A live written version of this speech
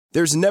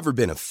There's never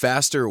been a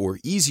faster or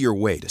easier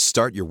way to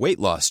start your weight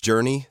loss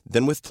journey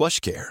than with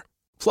PlushCare.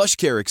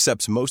 PlushCare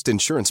accepts most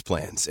insurance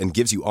plans and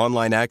gives you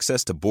online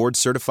access to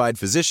board-certified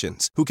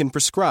physicians who can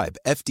prescribe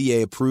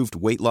FDA-approved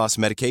weight loss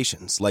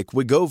medications like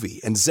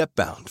Wegovy and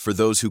Zepbound for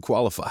those who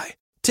qualify.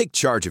 Take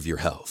charge of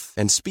your health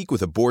and speak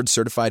with a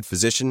board-certified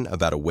physician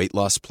about a weight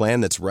loss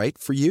plan that's right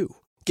for you.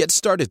 Get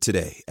started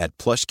today at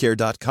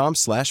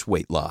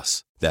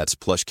plushcare.com/weightloss. That's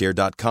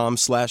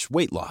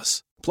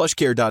plushcare.com/weightloss.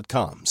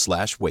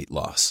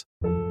 plushcare.com/weightloss.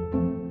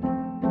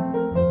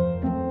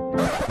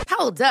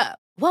 Hold up.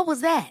 What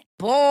was that?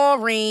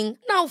 Boring.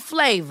 No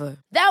flavor.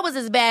 That was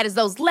as bad as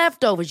those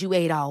leftovers you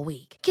ate all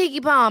week.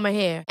 Keke Palmer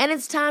here, and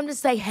it's time to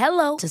say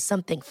hello to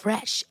something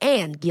fresh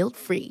and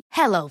guilt-free.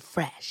 Hello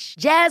Fresh.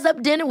 Jazz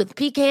up dinner with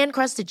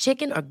pecan-crusted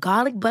chicken or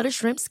garlic butter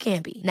shrimp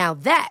scampi. Now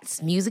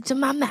that's music to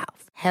my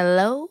mouth.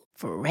 Hello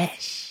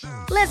Fresh.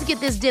 Let's get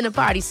this dinner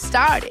party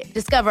started.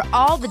 Discover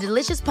all the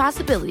delicious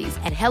possibilities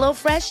at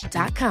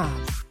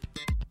hellofresh.com.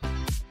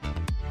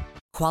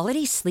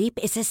 Quality sleep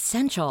is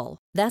essential.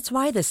 That's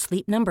why the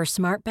Sleep Number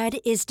Smart Bed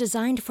is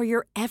designed for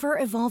your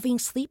ever-evolving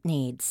sleep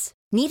needs.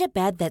 Need a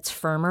bed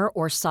that's firmer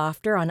or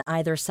softer on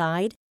either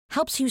side?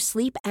 Helps you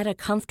sleep at a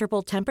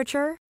comfortable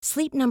temperature?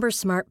 Sleep Number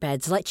Smart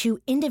Beds let you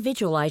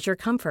individualize your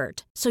comfort,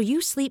 so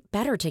you sleep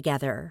better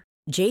together.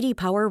 J.D.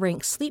 Power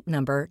ranks Sleep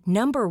Number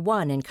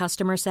 #1 in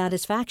customer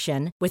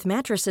satisfaction with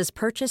mattresses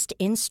purchased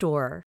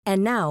in-store.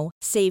 And now,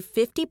 save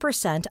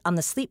 50% on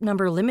the Sleep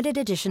Number Limited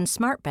Edition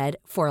Smart Bed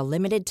for a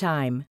limited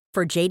time.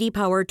 For J.D.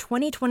 Power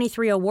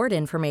 2023 award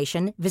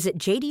information,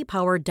 visit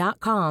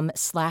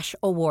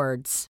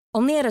jdpower.com/awards.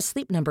 Only at a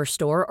Sleep Number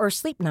store or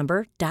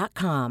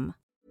sleepnumber.com.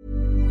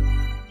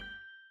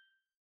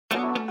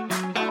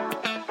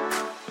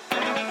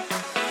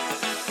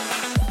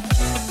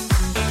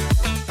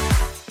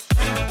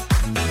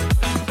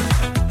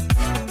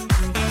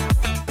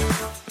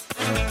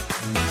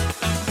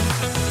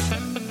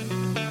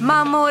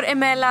 Mammor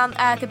emellan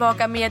är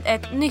tillbaka med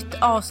ett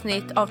nytt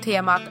avsnitt av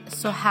temat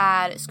Så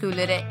här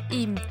skulle det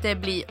inte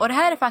bli. Och det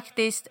här är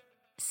faktiskt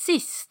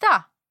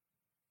sista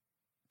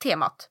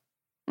temat.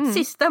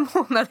 Sista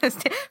månadens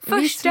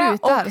första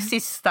och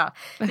sista.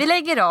 Vi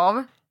lägger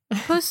av.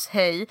 Puss,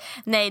 hej.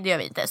 Nej, det gör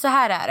vi inte. Så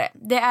här är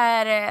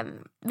det.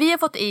 Vi har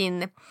fått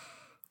in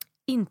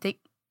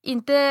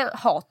inte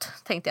hat,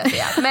 tänkte jag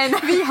säga. Men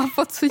vi har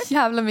fått så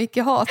jävla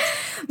mycket hat.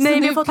 Nej,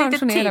 vi har fått lite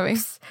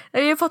tips.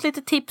 Vi har fått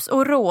lite tips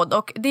och råd.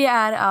 Och det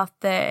är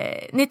att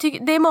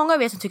det är många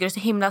av er som tycker det är så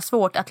himla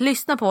svårt att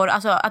lyssna på,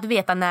 alltså att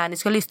veta när ni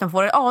ska lyssna på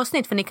våra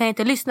avsnitt. För ni kan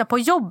inte lyssna på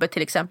jobbet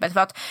till exempel. För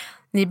att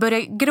ni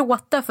börjar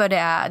gråta, för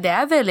det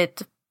är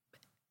väldigt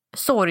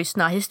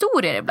sorgsna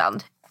historier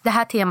ibland. Det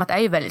här temat är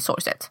ju väldigt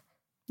sorgset.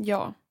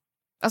 Ja,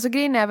 alltså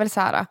grejen är väl så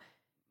här.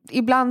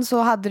 Ibland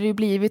så hade det ju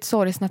blivit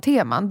sorgsna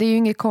teman. Det är ju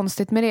inget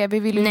konstigt med det. Vi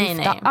vill ju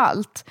lyfta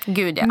allt.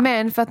 Gud, ja.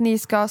 Men för att ni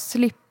ska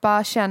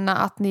slippa känna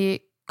att ni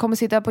kommer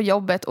sitta på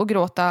jobbet och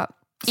gråta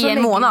i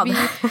en månad.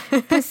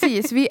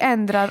 Precis, vi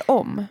ändrar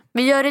om.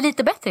 Vi gör det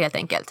lite bättre helt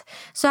enkelt.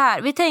 Så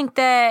här, vi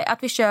tänkte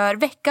att vi kör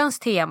veckans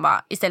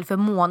tema istället för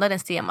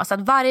månadens tema. Så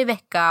att varje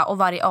vecka och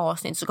varje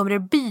avsnitt så kommer det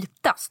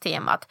bytas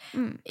temat.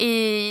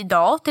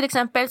 Idag till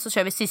exempel så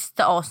kör vi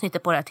sista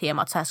avsnittet på det här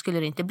temat. Så här skulle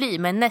det inte bli.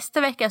 Men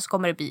nästa vecka så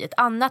kommer det bli ett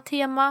annat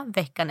tema.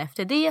 Veckan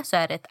efter det så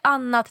är det ett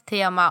annat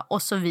tema.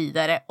 Och så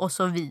vidare och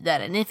så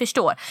vidare. Ni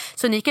förstår.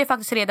 Så ni kan ju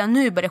faktiskt redan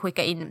nu börja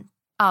skicka in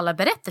alla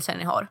berättelser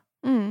ni har.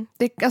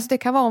 Det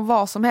kan vara om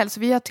vad som helst.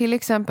 Vi har till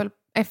exempel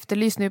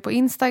efterlyst nu på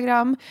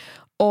Instagram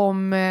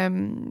om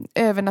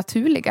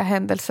övernaturliga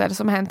händelser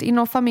som hänt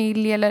inom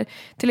familj, eller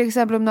till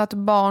exempel om något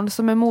barn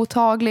som är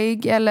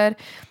mottaglig eller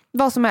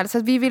vad som helst. Så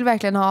att vi vill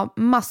verkligen ha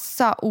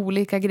massa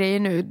olika grejer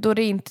nu, då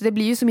det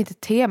blir ju som inte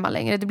tema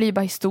längre, det blir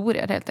bara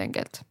historier helt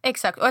enkelt.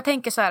 Exakt, och jag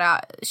tänker så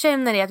här,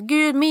 känner ni att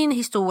gud, min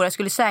historia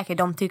skulle säkert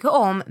de tycka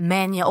om,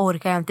 men jag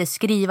orkar inte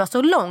skriva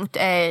så långt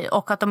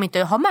och att de inte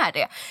har med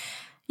det.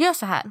 Gör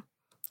så här.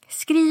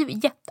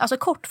 Skriv alltså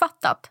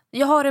kortfattat.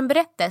 Jag har en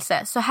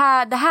berättelse. Så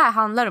här, det här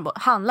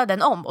handlar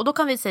den om. Och då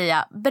kan vi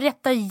säga,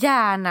 berätta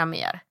gärna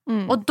mer.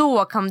 Och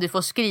då kan du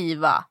få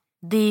skriva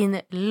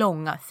din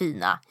långa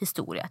fina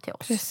historia till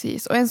oss.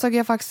 Precis. Och en sak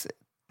jag faktiskt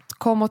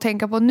kom att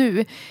tänka på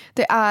nu,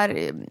 det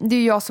är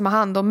jag som har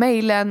hand om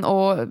mejlen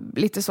och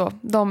lite så,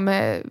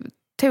 de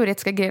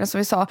teoretiska grejerna som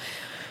vi sa.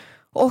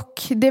 Och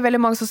det är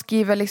väldigt många som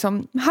skriver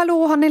liksom,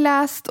 hallå, har ni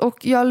läst?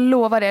 Och jag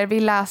lovar er, vi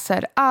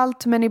läser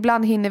allt, men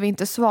ibland hinner vi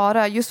inte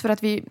svara, just för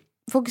att vi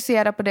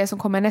fokuserar på det som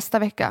kommer nästa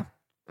vecka.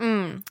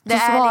 Det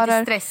är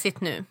lite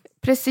stressigt nu.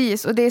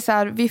 Precis, och det är så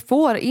här, vi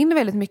får in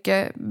väldigt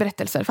mycket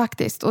berättelser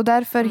faktiskt, och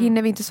därför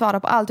hinner vi inte svara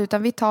på allt,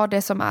 utan vi tar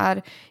det som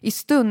är i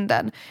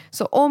stunden.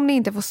 Så om ni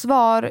inte får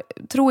svar,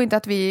 tro inte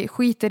att vi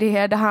skiter i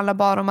er, det handlar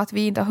bara om att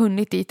vi inte har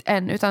hunnit dit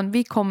än, utan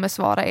vi kommer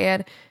svara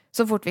er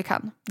så fort vi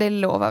kan, det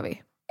lovar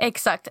vi.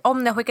 Exakt,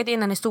 om ni har skickat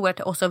in en historia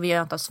till oss och vi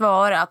har inte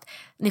svarat,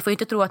 ni får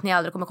inte tro att ni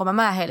aldrig kommer komma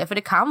med heller, för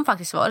det kan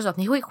faktiskt vara så att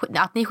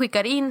ni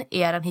skickar in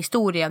er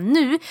historia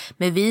nu,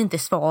 men vi inte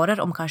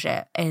svarar om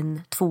kanske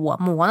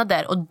 1-2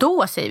 månader, och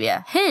då säger vi,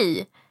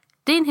 hej,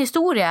 din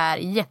historia är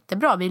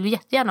jättebra. Vi vill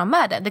jättegärna ha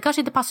med det. Det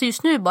kanske inte passar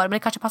just nu bara, men det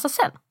kanske passar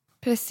sen.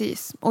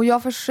 Precis. Och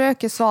jag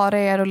försöker svara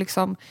er och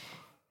liksom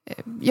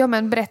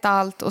berätta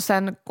allt och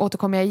sen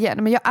återkommer jag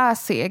igen. Men jag är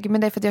seg,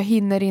 men det är för att jag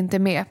hinner inte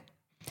med.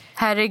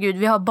 Herregud,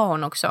 vi har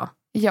barn också.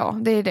 Ja,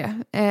 det är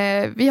det.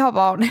 Vi har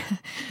barn.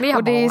 Vi har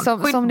och det är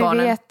barn. som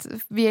ni vet,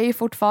 vi är ju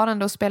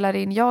fortfarande och spelar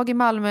in. Jag i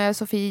Malmö,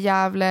 Sofie i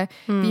Gävle.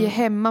 Vi är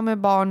hemma med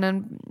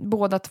barnen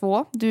båda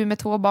två. Du med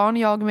 2 barn,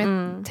 jag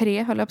med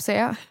 3 höll jag på att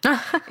säga.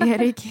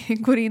 Erik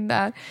går in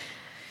där.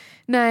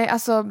 Nej,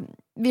 alltså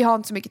vi har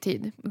inte så mycket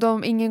tid.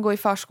 Ingen går i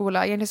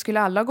förskola. Egentligen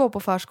skulle alla gå på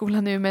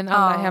förskola nu, men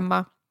alla är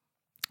hemma.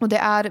 Och det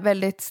är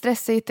väldigt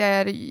stressigt.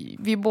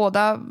 Vi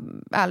båda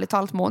ärligt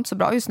talat mår inte så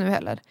bra just nu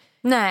heller.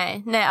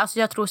 Nej, alltså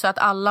jag tror så att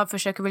alla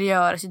försöker väl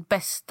göra sitt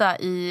bästa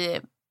i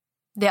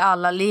det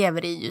alla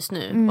lever i just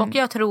nu. Och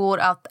jag tror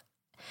att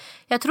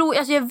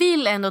jag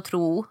vill ändå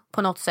tro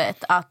på något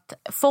sätt att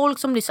folk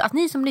som lyssnar, att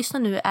ni som lyssnar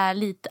nu är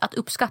lite att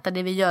uppskatta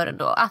det vi gör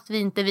ändå. Att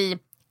vi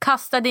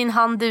kastade in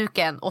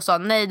handduken och sa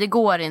nej, det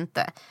går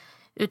inte.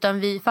 Utan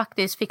vi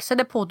faktiskt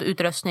fixade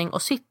poddutrustning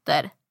och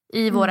sitter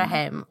i våra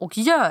hem och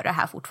gör det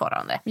här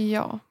fortfarande.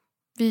 Ja,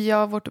 vi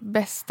gör vårt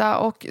bästa.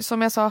 Och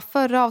som jag sa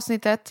förra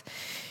avsnittet,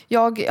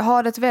 jag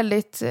har ett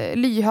väldigt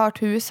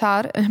lyhört hus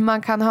här.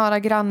 Man kan höra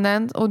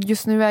grannen. Och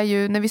just nu är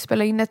ju när vi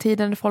spelar in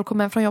tiden när folk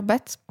kommer hem från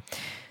jobbet.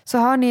 Så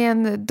hör ni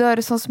en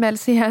dörr som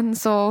smälls igen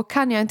så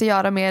kan jag inte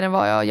göra mer än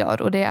vad jag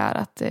gör. Och det är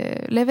att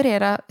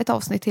leverera ett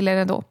avsnitt till er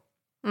ändå.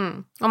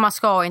 Och man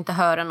ska inte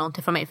höra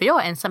någonting från mig, för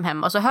jag är ensam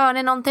hemma. Så hör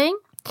ni någonting,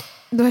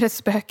 då är det ett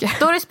spöke.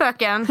 Då är det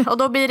spöken. Och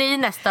då blir det i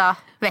nästa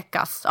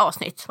veckas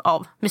avsnitt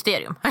av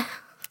Mysterium.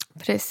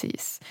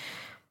 Precis.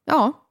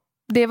 Ja,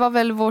 det var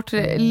väl vårt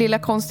lilla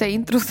konstiga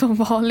intro som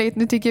vanligt.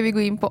 Nu tycker jag vi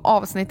går in på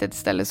avsnittet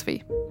istället,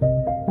 Sofie.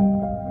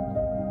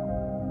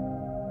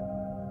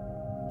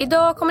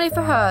 Idag kommer ni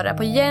få höra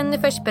på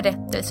Jennifers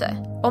berättelse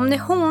om när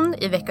hon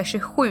i vecka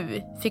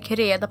 27 fick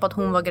reda på att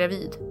hon var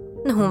gravid.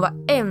 När hon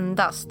var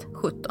endast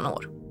 17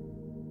 år.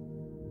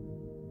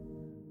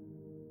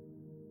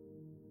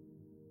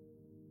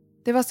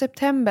 Det var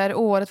september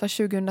och året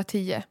var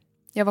 2010.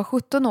 Jag var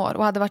 17 år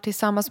och hade varit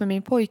tillsammans med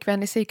min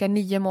pojkvän i cirka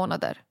 9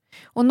 månader.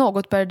 Och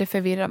något började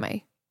förvirra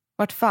mig.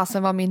 Vart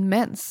fasen var min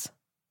mens?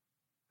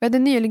 Vi hade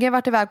nyligen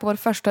varit iväg på vår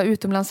första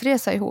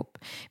utomlandsresa ihop.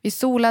 Vi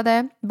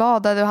solade,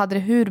 badade och hade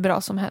det hur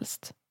bra som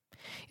helst.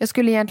 Jag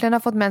skulle egentligen ha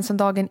fått mensen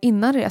dagen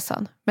innan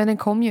resan, men den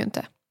kom ju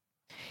inte.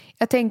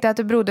 Jag tänkte att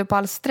det berodde på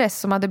all stress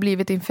som hade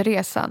blivit inför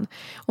resan.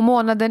 Och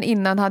månaden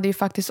innan hade ju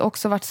faktiskt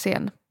också varit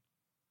sen.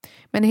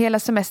 Men hela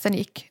semestern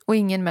gick och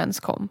ingen mens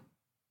kom.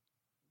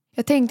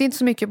 Jag tänkte inte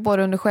så mycket på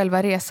det under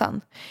själva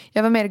resan.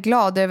 Jag var mer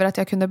glad över att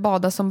jag kunde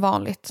bada som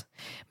vanligt.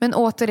 Men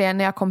återigen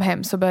när jag kom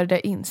hem så började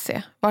jag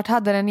inse. Vart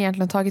hade den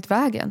egentligen tagit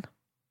vägen?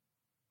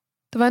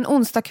 Det var en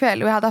onsdag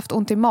kväll och jag hade haft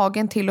ont i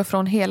magen till och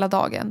från hela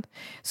dagen.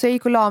 Så jag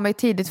gick och la mig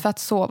tidigt för att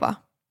sova.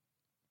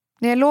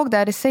 När jag låg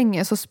där i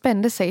sängen så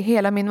spände sig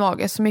hela min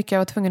mage så mycket jag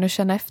var tvungen att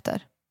känna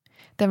efter.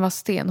 Den var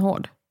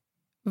stenhård.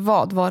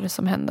 Vad var det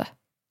som hände?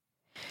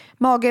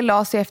 Magen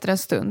la sig efter en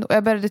stund och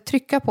jag började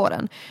trycka på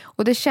den.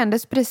 Och det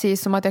kändes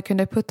precis som att jag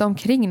kunde putta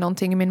omkring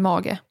någonting i min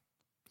mage.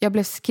 Jag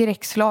blev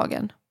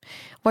skräckslagen.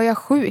 Var jag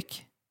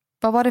sjuk?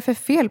 Vad var det för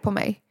fel på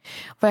mig?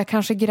 Var jag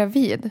kanske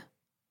gravid?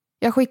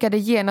 Jag skickade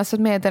genast ett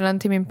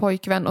meddelande till min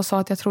pojkvän och sa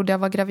att jag trodde jag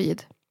var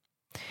gravid.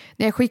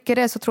 När jag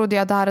skickade det så trodde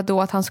jag där och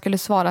då att han skulle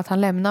svara att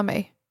han lämnar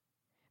mig.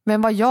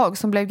 Vem var jag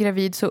som blev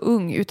gravid så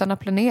ung utan att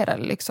planera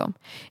liksom?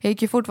 Jag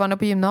gick ju fortfarande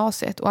på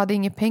gymnasiet och hade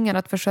inga pengar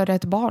att försörja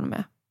ett barn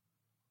med.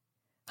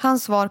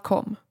 Hans svar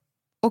kom.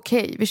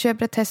 Okej, vi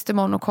köper ett test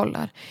imorgon och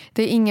kollar.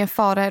 Det är ingen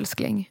fara,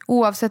 älskling.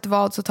 Oavsett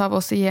vad så tar vi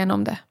oss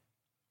igenom det.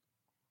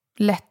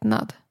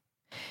 Lättnad.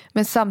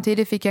 Men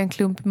samtidigt fick jag en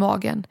klump i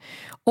magen.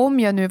 Om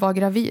jag nu var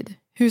gravid,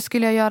 hur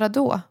skulle jag göra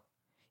då?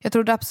 Jag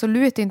trodde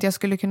absolut inte jag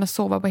skulle kunna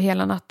sova på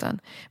hela natten.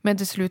 Men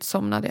till slut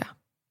somnade jag.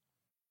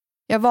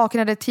 Jag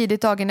vaknade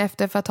tidigt dagen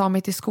efter för att ta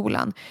mig till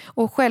skolan.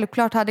 Och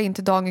självklart hade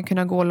inte dagen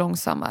kunnat gå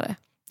långsammare.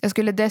 Jag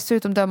skulle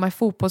dessutom döma en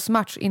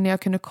fotbollsmatch innan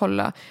jag kunde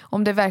kolla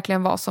om det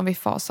verkligen var som vi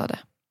fasade.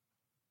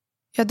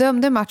 Jag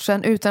dömde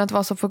matchen utan att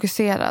vara så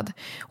fokuserad.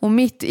 Och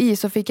mitt i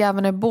så fick jag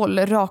även en boll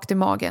rakt i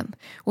magen.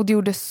 Och det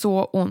gjorde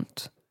så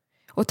ont.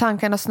 Och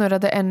tankarna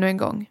snurrade ännu en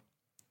gång.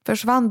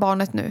 Försvann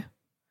barnet nu?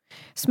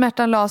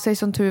 Smärtan la sig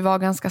som tur var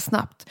ganska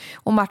snabbt.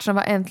 Och matchen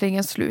var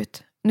äntligen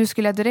slut. Nu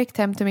skulle jag direkt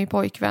hem till min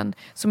pojkvän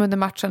som under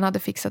matchen hade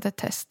fixat ett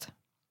test.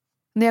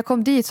 När jag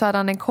kom dit så hade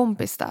han en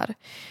kompis där.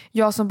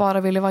 Jag som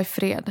bara ville vara i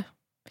fred.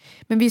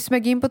 Men vi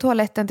smög in på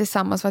toaletten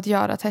tillsammans för att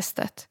göra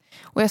testet.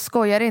 Och jag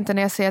skojar inte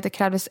när jag säger att det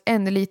krävdes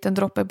en liten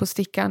droppe på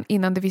stickan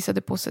innan det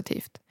visade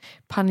positivt.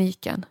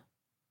 Paniken.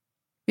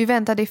 Vi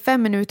väntade i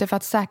 5 minuter för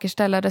att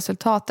säkerställa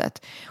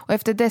resultatet. Och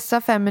efter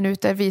dessa 5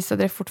 minuter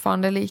visade det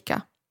fortfarande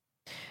lika.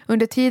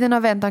 Under tiden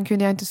av väntan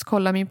kunde jag inte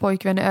kolla min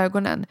pojkvän i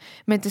ögonen.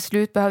 Men till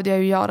slut behövde jag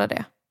ju göra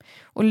det.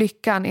 Och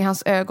lyckan i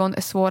hans ögon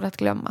är svår att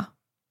glömma.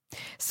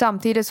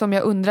 Samtidigt som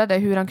jag undrade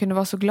hur han kunde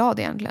vara så glad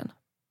egentligen.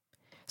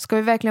 Ska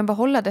vi verkligen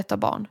behålla detta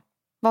barn?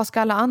 Vad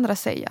ska alla andra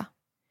säga?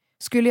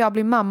 Skulle jag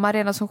bli mamma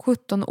redan som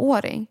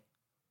 17-åring?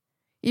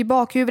 I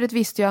bakhuvudet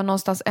visste jag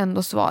någonstans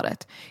ändå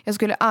svaret. Jag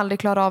skulle aldrig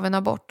klara av en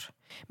abort.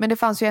 Men det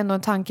fanns ju ändå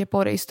en tanke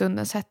på det i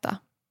stundens hetta.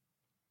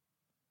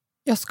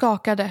 Jag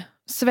skakade,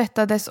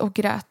 svettades och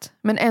grät,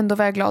 men ändå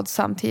var jag glad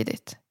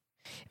samtidigt.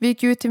 Vi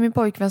gick ut till min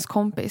pojkväns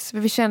kompis, för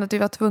vi kände att vi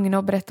var tvungna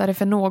att berätta det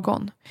för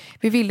någon.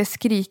 Vi ville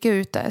skrika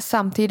ut det,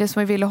 samtidigt som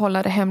vi ville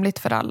hålla det hemligt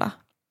för alla.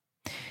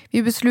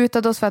 Vi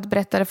beslutade oss för att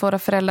berätta det för våra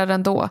föräldrar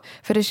ändå,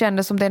 för det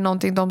kändes som det är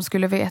någonting de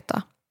skulle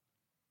veta.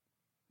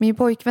 Min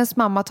pojkväns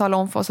mamma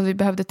talade om för oss att vi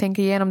behövde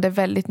tänka igenom det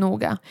väldigt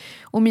noga.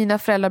 Och mina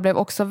föräldrar blev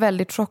också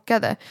väldigt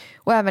chockade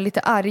och även lite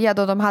arga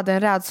då de hade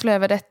en rädsla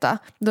över detta,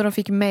 då de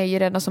fick mig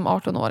redan som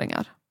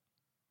 18-åringar.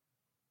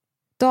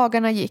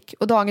 Dagarna gick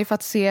och dagen för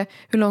att se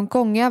hur långt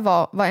gången jag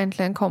var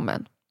äntligen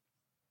kommen.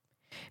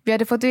 Vi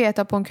hade fått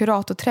veta på en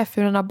kuratorträff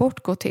hur en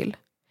abort går till.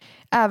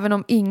 Även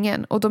om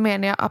ingen, och då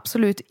menar jag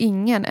absolut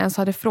ingen, ens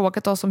hade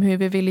frågat oss om hur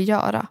vi ville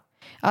göra.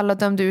 Alla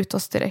dömde ut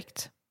oss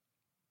direkt.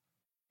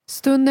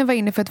 Stunden var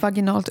inne för ett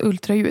vaginalt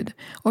ultraljud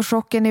och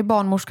chocken i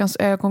barnmorskans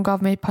ögon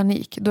gav mig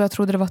panik då jag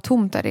trodde det var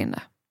tomt där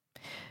inne.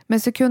 Men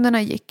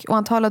sekunderna gick och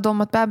han talade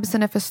om att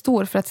bebisen är för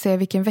stor för att se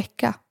vilken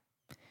vecka.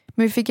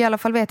 Men vi fick i alla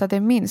fall veta att det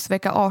är minst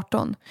vecka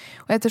 18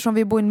 och eftersom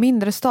vi bor i en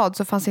mindre stad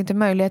så fanns inte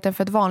möjligheten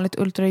för ett vanligt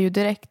ultraljud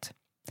direkt.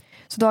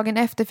 Så dagen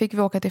efter fick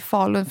vi åka till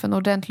Falun för en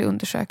ordentlig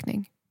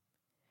undersökning.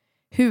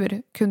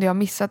 Hur kunde jag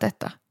missa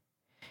detta?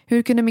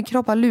 Hur kunde min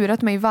kropp ha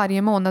lurat mig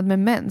varje månad med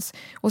mens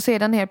och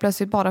sedan helt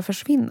plötsligt bara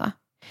försvinna?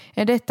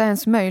 Är detta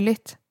ens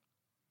möjligt?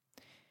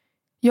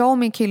 Jag och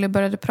min kille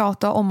började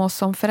prata om oss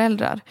som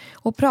föräldrar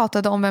och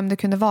pratade om vem det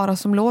kunde vara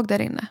som låg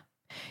där inne.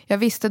 Jag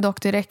visste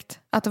dock direkt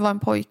att det var en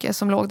pojke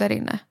som låg där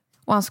inne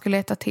och han skulle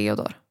heta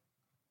Theodor.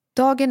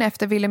 Dagen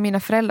efter ville mina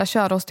föräldrar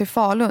köra oss till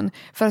Falun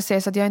för att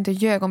se så att jag inte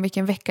ljög om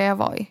vilken vecka jag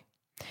var i.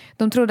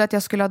 De trodde att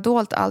jag skulle ha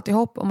dolt allt i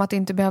hopp om att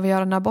inte behöva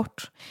göra en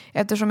abort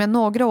eftersom jag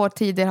några år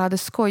tidigare hade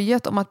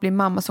skojat om att bli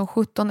mamma som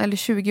 17 eller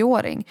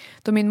 20-åring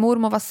då min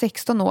mormor var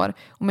 16 år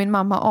och min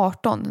mamma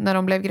 18 när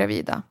de blev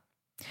gravida.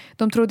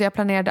 De trodde jag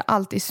planerade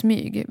allt i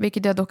smyg,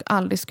 vilket jag dock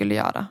aldrig skulle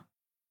göra.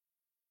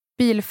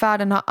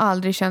 Bilfärden har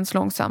aldrig känts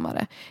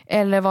långsammare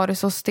eller varit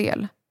så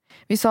stel.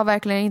 Vi sa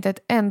verkligen inte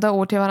ett enda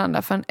ord till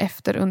varandra förrän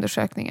efter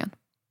undersökningen.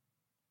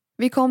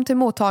 Vi kom till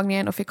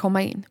mottagningen och fick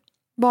komma in.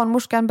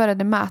 Barnmorskan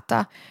började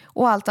mäta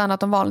och allt annat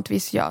de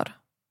vanligtvis gör.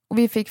 Och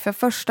vi fick för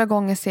första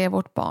gången se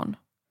vårt barn.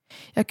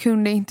 Jag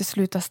kunde inte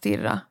sluta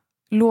stirra.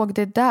 Låg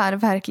det där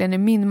verkligen i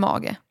min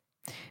mage?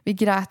 Vi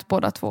grät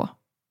båda två.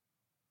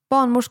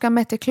 Barnmorskan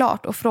mätte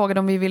klart och frågade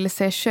om vi ville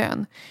se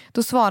kön.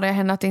 Då svarade jag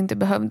henne att det inte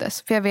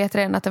behövdes, för jag vet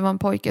redan att det var en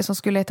pojke som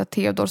skulle heta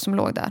Theodor som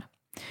låg där.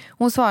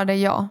 Hon svarade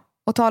ja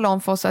och talade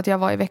om för oss att jag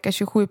var i vecka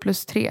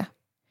 27+3.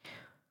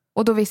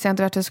 Och då visste jag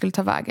inte vart jag skulle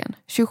ta vägen.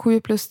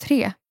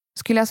 27+3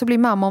 skulle alltså bli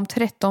mamma om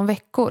 13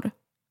 veckor.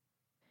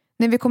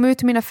 När vi kom ut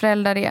till mina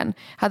föräldrar igen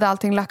hade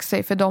allting lagt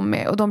sig för dem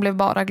med och de blev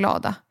bara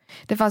glada.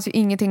 Det fanns ju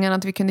ingenting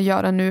annat vi kunde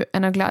göra nu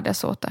än att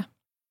glädjas åt det.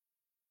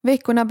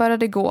 Veckorna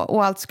började gå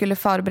och allt skulle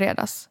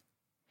förberedas.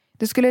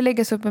 Det skulle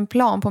läggas upp en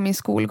plan på min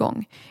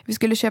skolgång. Vi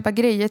skulle köpa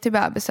grejer till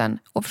bebisen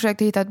och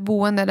försökte hitta ett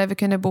boende där vi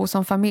kunde bo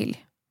som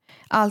familj.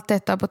 Allt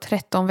detta på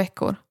 13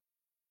 veckor.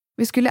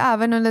 Vi skulle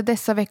även under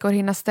dessa veckor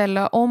hinna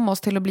ställa om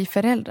oss till att bli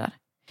föräldrar.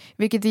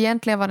 Vilket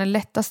egentligen var den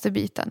lättaste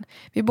biten.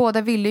 Vi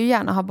båda ville ju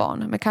gärna ha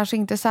barn, men kanske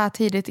inte så här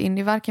tidigt in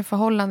i varken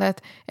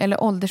förhållandet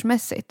eller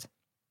åldersmässigt.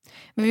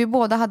 Men vi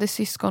båda hade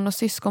syskon och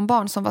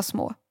syskonbarn som var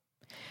små.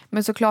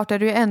 Men såklart är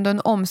det ju ändå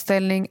en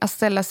omställning att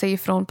ställa sig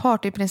ifrån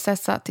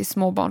partyprinsessa till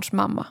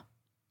småbarnsmamma.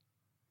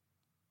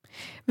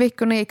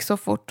 Veckorna gick så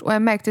fort och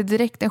jag märkte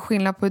direkt en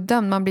skillnad på hur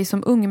dömd man blir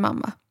som ung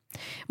mamma.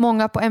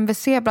 Många på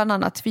MVC bland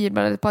annat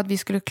tvivlade på att vi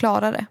skulle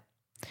klara det.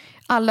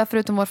 Alla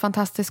förutom vår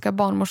fantastiska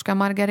barnmorska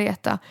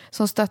Margareta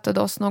som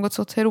stöttade oss något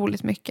så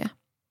otroligt mycket.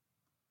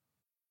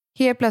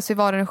 Helt plötsligt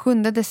var det den 7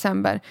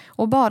 december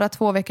och bara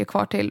 2 veckor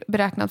kvar till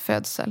beräknad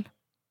födsel.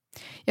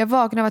 Jag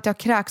vaknade av att jag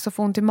kräks och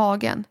får ont i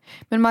magen,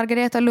 men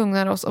Margareta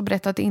lugnade oss och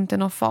berättade att det inte är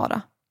någon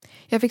fara.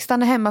 Jag fick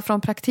stanna hemma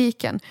från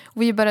praktiken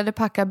och vi började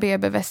packa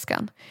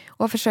BB-väskan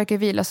och försöka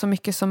vila så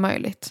mycket som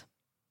möjligt.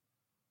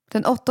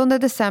 Den 8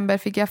 december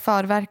fick jag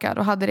förvärkar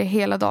och hade det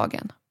hela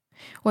dagen.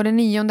 Och den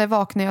 9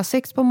 vaknade jag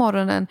 6 på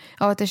morgonen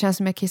av att det känns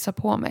som jag kissar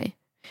på mig.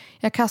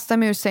 Jag kastar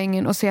mig ur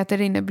sängen och ser att det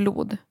rinner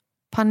blod.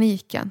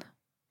 Paniken.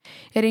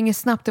 Jag ringer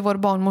snabbt till vår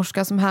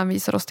barnmorska som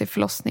hänvisar oss till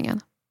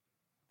förlossningen.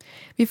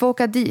 Vi får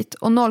åka dit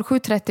och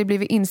 07.30 blir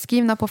vi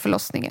inskrivna på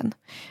förlossningen.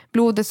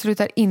 Blodet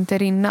slutar inte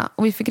rinna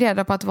och vi fick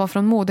reda på att det var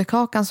från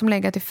moderkakan som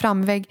legat i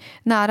framvägg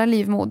nära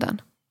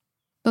livmodern.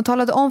 De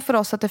talade om för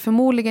oss att det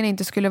förmodligen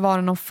inte skulle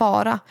vara någon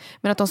fara,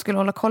 men att de skulle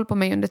hålla koll på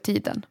mig under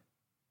tiden.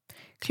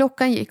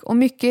 Klockan gick och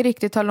mycket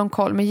riktigt höll de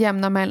koll med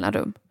jämna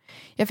mellanrum.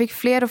 Jag fick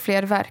fler och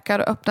fler värkar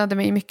och öppnade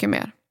mig mycket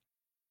mer.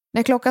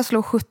 När klockan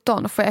slog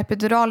 17 får jag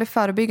epidural i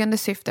förebyggande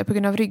syfte på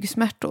grund av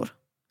ryggsmärtor.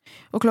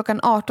 Och klockan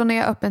 18 är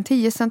jag öppen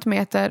 10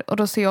 cm och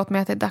då ser jag åt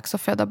mig att det är dags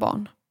att föda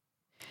barn.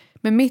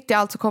 Men mitt i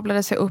allt så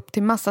kopplades jag upp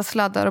till massa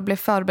sladdar och blev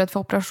förberedd för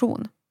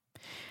operation.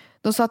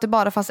 De sa att det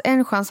bara fanns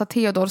en chans att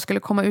Theodor skulle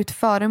komma ut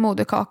före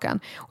moderkakan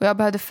och jag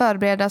behövde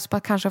förberedas på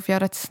att kanske få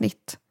göra ett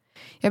snitt.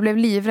 Jag blev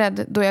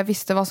livrädd då jag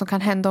visste vad som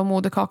kan hända om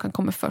moderkakan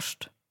kommer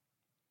först.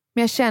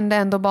 Men jag kände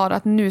ändå bara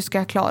att nu ska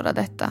jag klara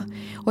detta.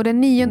 Och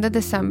den 9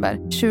 december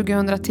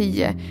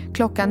 2010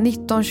 klockan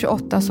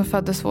 19.28 så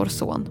föddes vår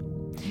son.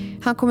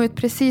 Han kom ut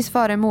precis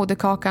före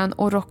moderkakan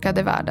och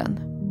rockade världen.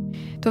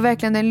 Det var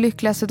verkligen den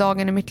lyckligaste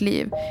dagen i mitt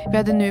liv. Vi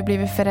hade nu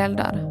blivit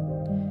föräldrar.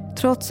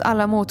 Trots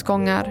alla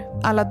motgångar,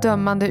 alla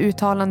dömande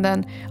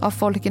uttalanden av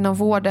folk inom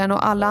vården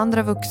och alla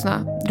andra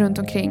vuxna runt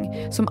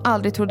omkring som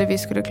aldrig trodde vi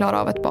skulle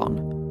klara av ett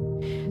barn.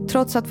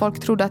 Trots att folk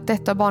trodde att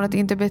detta barnet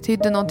inte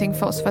betydde någonting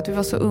för oss för att vi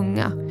var så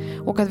unga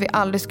och att vi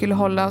aldrig skulle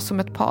hålla oss som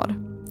ett par.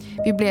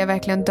 Vi blev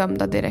verkligen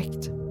dömda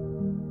direkt.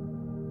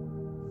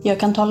 Jag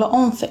kan tala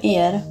om för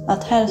er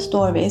att här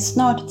står vi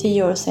snart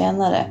 10 år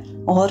senare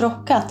och har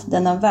rockat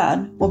denna värld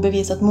och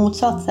bevisat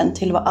motsatsen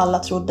till vad alla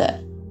trodde.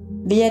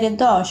 Vi är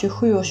idag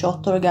 27 och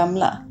 28 år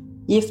gamla,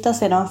 gifta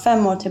sedan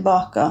 5 år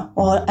tillbaka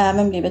och har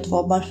även blivit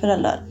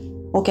tvåbarnsföräldrar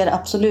och är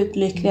absolut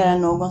lyckligare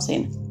än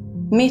någonsin.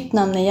 Mitt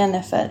namn är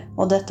Jennifer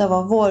och detta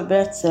var vår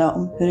berättelse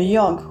om hur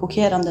jag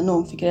chockerande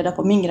nog fick reda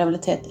på min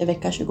graviditet i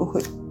vecka 27.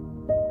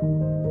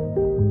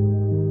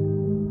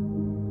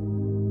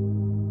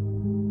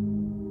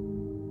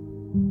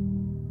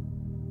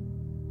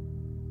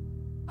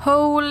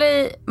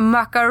 Holy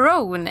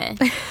macaroni.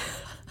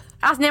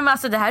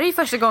 Alltså det här är ju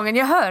första gången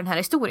jag hör den här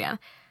historien.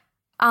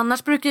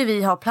 Annars brukar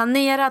vi ha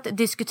planerat,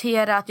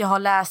 diskuterat, jag har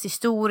läst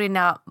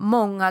historierna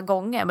många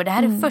gånger. Men det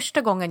här är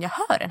första gången jag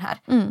hör den här.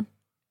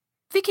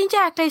 Vilken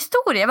jäkla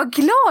historia, vad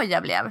glad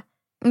jag blev.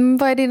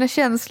 Vad är dina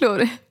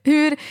känslor?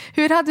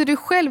 Hur hade du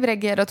själv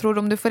reagerat, tror du,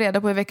 om du får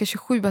reda på i vecka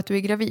 27 att du är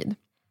gravid?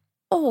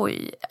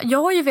 Oj,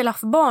 jag har ju velat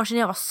få barn sedan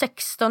jag var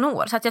 16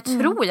 år. Så att jag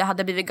tror jag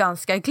hade blivit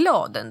ganska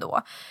glad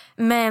ändå.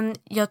 Men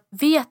jag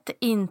vet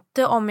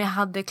inte om jag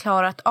hade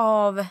klarat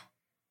av...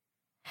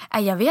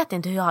 Nej, jag vet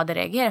inte hur jag hade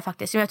reagerat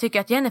faktiskt. Men jag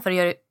tycker att Jennifer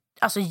gör det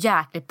alltså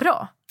jäkligt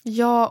bra.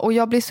 Ja, och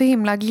jag blir så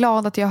himla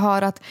glad att jag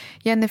hör att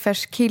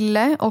Jennifers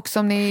kille, och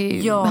som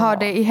ni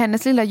hörde i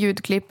hennes lilla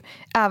ljudklipp,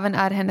 även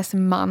är hennes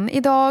man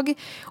idag.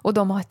 Och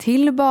de har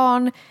till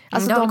barn.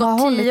 Alltså det har de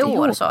har gått 10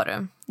 år ihop. Sa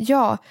du.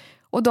 Ja,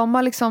 och de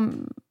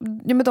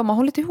har de har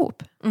hållit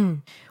ihop.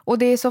 Och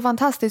det är så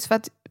fantastiskt för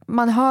att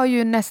man hör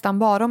ju nästan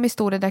bara om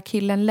historier där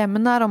killen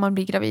lämnar om man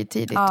blir gravid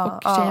tidigt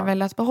och tjejen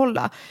väljer att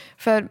behålla.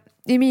 För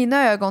i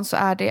mina ögon så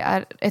är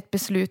det ett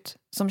beslut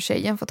som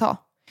tjejen får ta.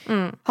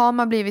 Har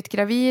man blivit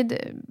gravid,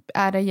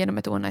 är det genom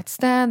ett one night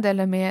stand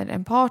eller med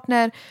en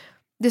partner,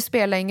 det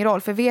spelar ingen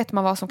roll, för vet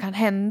man vad som kan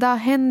hända,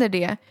 händer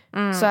det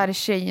så är det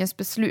tjejens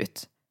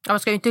beslut. Ja, man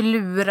ska ju inte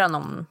lura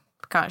någon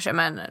kanske,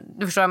 men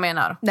du förstår vad jag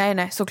menar.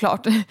 Nej,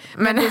 såklart.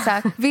 Men det är så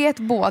här, vet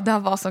båda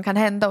vad som kan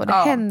hända och det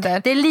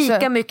händer. Det är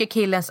lika mycket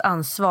killens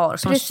ansvar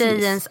som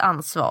tjejens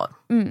ansvar.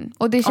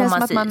 Och det känns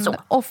som att man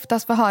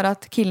oftast får höra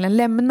att killen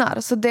lämnar.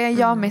 Så det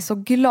gör mig så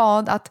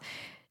glad att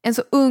en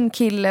så ung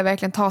kille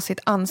verkligen tar sitt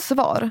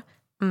ansvar.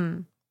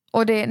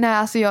 Och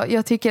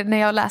jag tycker när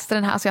jag läste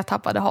den här så jag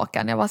tappade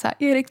hakan. Jag var så här,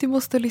 Erik, du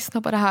måste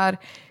lyssna på det här.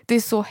 Det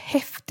är så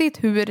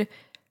häftigt hur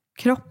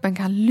kroppen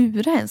kan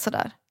lura en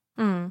sådär.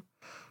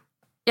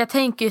 Jag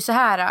tänker ju så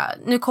här,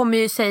 nu kommer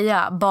jag ju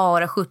säga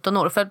bara 17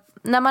 år. För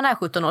när man är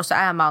 17 år så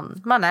är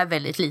man är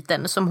väldigt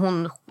liten,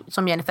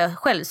 som Jennifer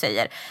själv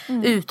säger.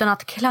 Utan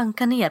att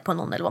klanka ner på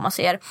någon eller vad man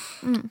säger.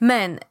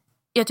 Men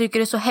jag tycker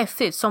det är så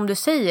häftigt, som du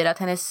säger, att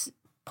hennes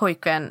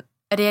pojkvän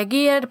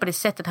reagerade på det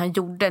sättet han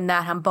gjorde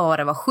när han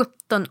bara var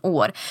 17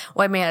 år.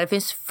 Och jag menar, det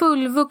finns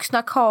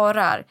fullvuxna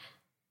karar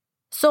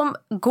som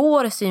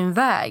går sin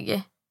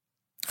väg.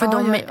 För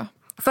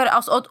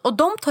och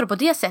de tar det på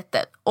det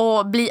sättet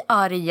och blir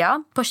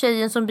arga på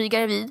tjejen som blir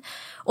gravid.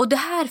 Och det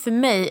här för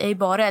mig är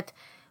bara ett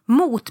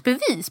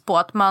motbevis på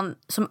att man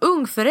som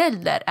ung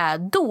förälder är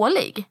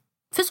dålig.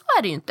 För så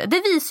är det ju inte.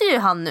 Det visar ju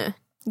han nu.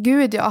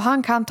 Gud ja,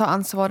 han kan ta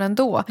ansvar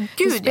ändå.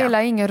 Det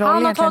spelar ingen roll.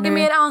 Han har tagit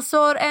mer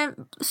ansvar än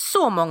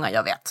så många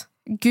jag vet.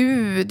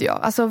 Gud ja,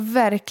 alltså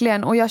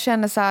verkligen. Och jag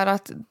känner så här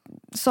att,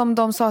 som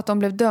de sa att de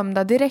blev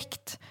dömda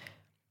direkt.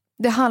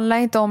 Det handlar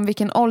inte om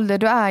vilken ålder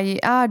du är i.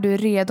 Är du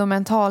redo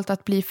mentalt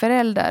att bli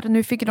förälder?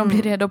 Nu fick de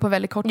bli redo på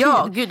väldigt kort tid.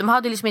 Ja, gud, de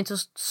hade liksom inte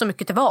så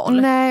mycket till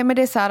val. Nej, men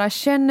det är så här,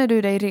 känner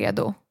du dig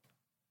redo?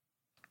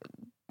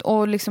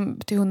 Och liksom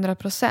till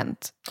 100%.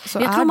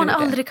 Jag tror man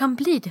aldrig kan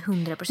bli till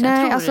 100%.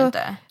 Nej, tror du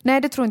inte?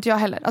 Nej, det tror inte jag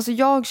heller. Alltså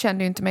jag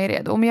kände ju inte mig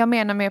redo. Men jag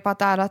menar mer på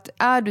att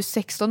är du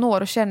 16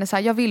 år och känner så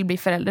här, jag vill bli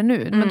förälder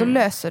nu. Men då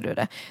löser du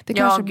det. Det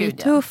kanske blir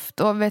tufft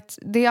och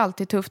det är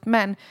alltid tufft.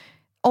 Men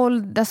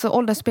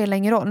ålder spelar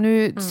ingen roll.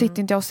 Nu sitter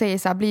inte jag och säger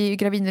så här, bli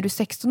gravid när du är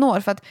 16 år.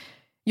 För att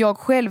jag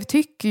själv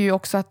tycker ju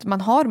också att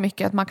man har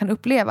mycket att man kan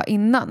uppleva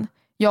innan.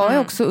 Jag är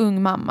också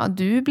ung mamma.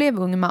 Du blev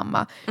ung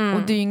mamma.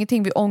 Och det är ju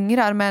ingenting vi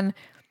ångrar, men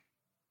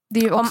det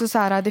är ju också så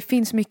här, det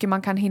finns mycket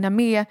man kan hinna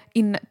med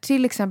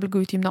till exempel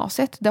gå ut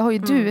gymnasiet. Det har ju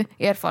du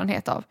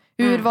erfarenhet av.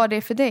 Hur var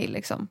det för dig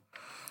liksom?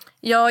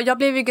 Ja, jag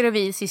blev ju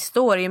gravid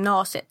sista år i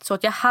gymnasiet, så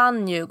att jag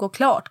hann ju gå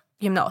klart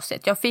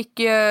gymnasiet.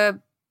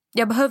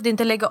 Jag behövde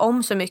inte lägga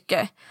om så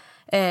mycket.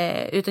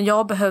 Utan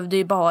jag behövde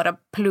ju bara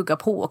plugga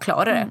på och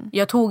klara det.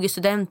 Jag tog ju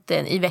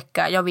studenten i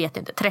vecka, jag vet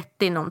inte,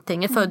 30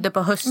 någonting. Jag födde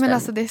på hösten. Men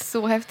alltså det är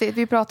så häftigt.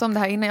 Vi pratade om det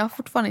här innan. Jag har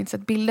fortfarande inte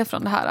sett bilder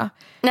från det här.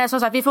 Nej, som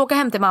sagt, vi får åka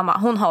hem till mamma.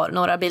 Hon har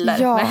några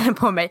bilder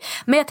på mig.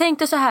 Men jag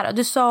tänkte så här,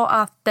 du sa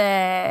att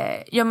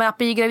att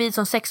bli gravid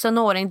som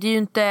 16-åring, det är ju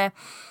inte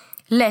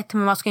lätt,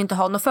 men man ska inte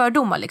ha några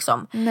fördomar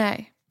liksom.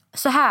 Nej.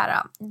 Så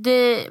här,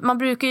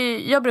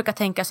 jag brukar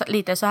tänka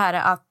lite så här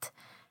att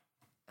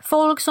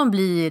folk som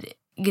blir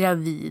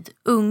gravid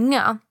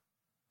unga,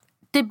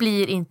 det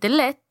blir inte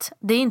lätt.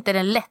 Det är inte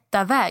den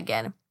lätta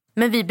vägen.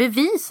 Men vi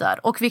bevisar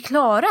och vi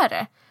klarar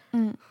det.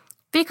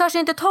 Vi kanske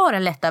inte tar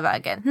den lätta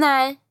vägen.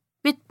 Nej,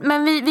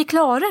 men vi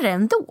klarar det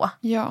ändå.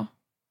 Ja.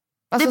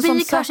 Alltså, det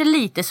blir kanske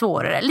lite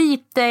svårare,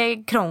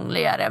 lite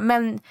krångligare,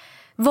 men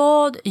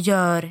vad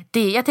gör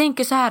det? Jag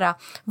tänker så här,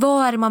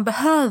 vad är det man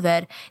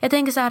behöver? Jag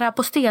tänker så här,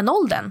 på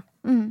stenåldern.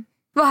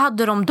 Vad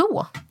hade de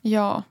då?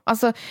 Ja,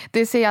 alltså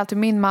det säger alltid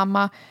min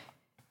mamma.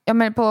 Ja,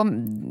 men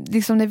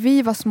liksom när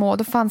vi var små,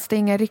 då fanns det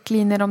inga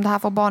riktlinjer om det här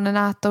får barnen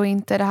äta och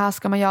inte, det här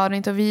ska man göra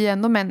inte, och vi är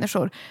ändå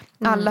människor.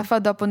 Alla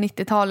födda på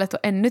 90-talet och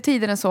ännu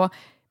tidigare än så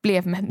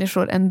blev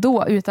människor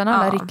ändå utan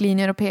alla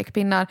riktlinjer och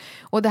pekpinnar.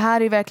 Och det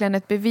här är verkligen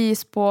ett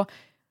bevis på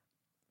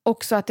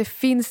också att det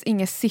finns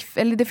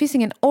det finns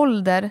ingen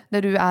ålder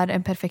där du är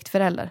en perfekt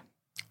förälder.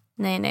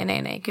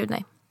 Nej, gud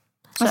nej.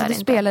 Alltså det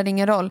spelar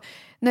ingen roll.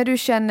 När du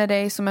känner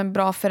dig som en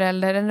bra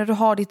förälder, eller när du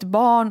har ditt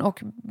barn och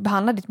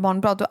behandlar ditt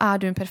barn bra, då är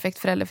du en perfekt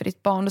förälder för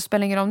ditt barn. Då spelar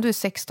det ingen roll om du är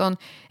 16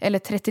 eller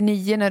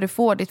 39 när du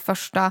får ditt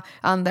första,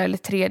 andra eller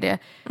tredje.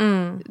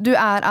 Du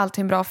är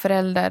alltid en bra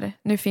förälder.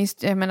 Nu finns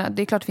det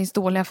är klart det finns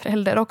dåliga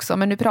föräldrar också,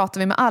 men nu pratar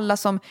vi med alla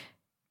som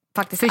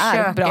faktiskt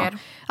är bra.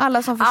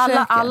 Alla som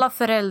försöker. Alla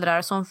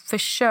föräldrar som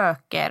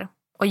försöker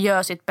och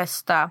gör sitt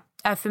bästa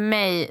är för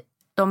mig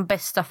de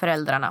bästa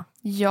föräldrarna.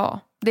 Ja,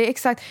 det är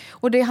exakt.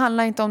 Och det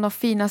handlar inte om de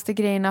finaste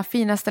grejerna,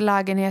 finaste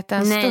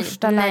lägenheten,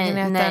 största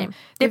lägenheten. Nej.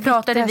 Det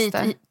pratade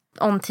vi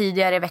om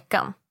tidigare i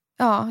veckan.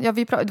 Ja,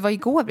 det var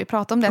igår vi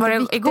pratade om det. Var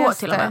det igår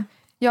till och med?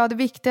 Ja, det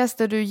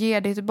viktigaste du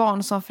ger ditt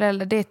barn som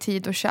förälder, det är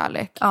tid och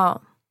kärlek.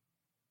 Ja,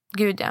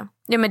 gud ja.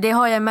 Ja, men det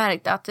har jag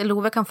märkt att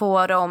Love kan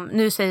få dem.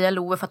 Nu säger jag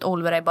Love för att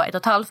Oliver är bara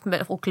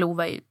 1,5 och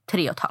Love är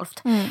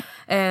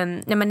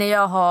 3,5. Men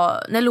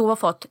när Love har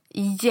fått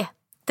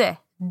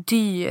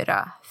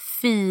jättedyra,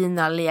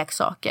 fina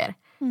leksaker.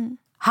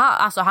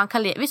 Han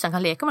kan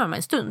leka med dem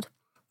en stund.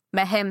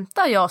 Men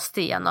hämtar jag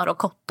stenar och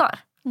kottar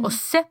och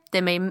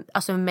sätter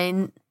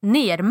mig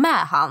ner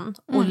med han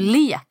och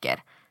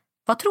leker.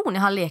 Vad tror ni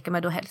han leker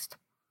med då helst?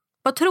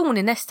 Vad tror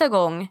ni nästa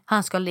gång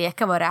han ska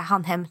leka, vad det är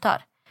han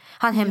hämtar?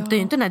 Han hämtar ju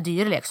inte den här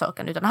dyra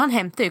leksaken, utan han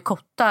hämtar ju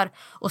kottar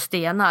och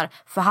stenar.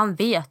 För han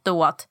vet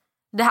då att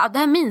det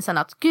här minns han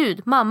att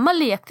gud, mamma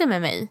lekte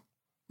med mig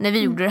när vi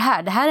gjorde det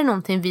här. Det här är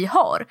någonting vi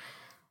har.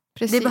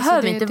 Precis, det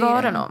behöver inte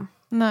vara någon.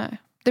 Nej,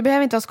 det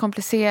behöver inte vara så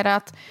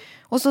komplicerat.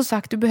 Och som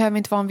sagt, du behöver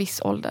inte vara en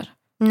viss ålder.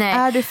 Nej.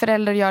 Är du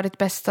förälder och gör ditt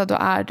bästa, då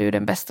är du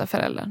den bästa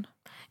föräldern.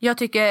 Jag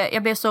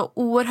blev så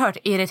oerhört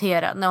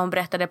irriterad när hon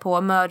berättade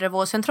på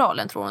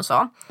mödravårdscentralen, tror hon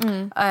sa.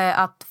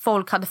 Att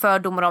folk hade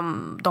fördomar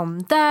om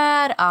dem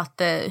där.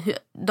 Att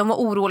de var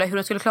oroliga hur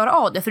de skulle klara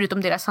av det.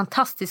 Förutom deras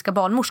fantastiska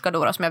barnmorska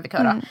då, som jag fick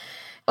höra.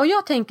 Och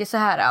jag tänker så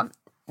här.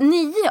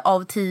 9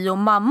 av 10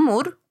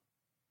 mammor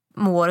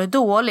mår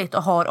dåligt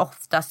och har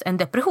oftast en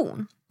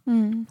depression.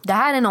 Det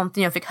här är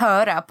någonting jag fick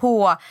höra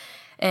på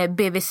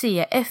BVC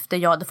efter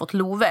jag hade fått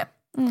Love.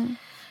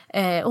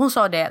 Hon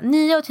sa det,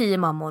 9 av 10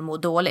 mammor mår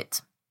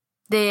dåligt.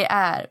 Det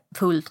är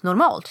fullt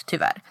normalt,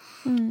 tyvärr.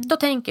 Då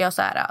tänker jag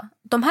så här,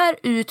 de här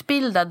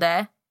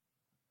utbildade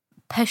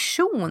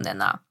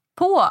personerna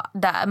på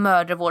där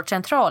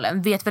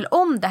mödravårdscentralen vet väl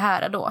om det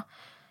här då.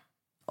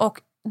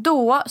 Och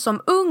då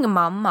som ung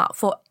mamma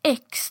får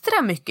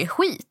extra mycket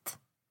skit.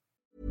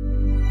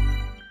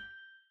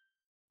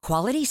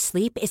 Quality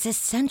sleep is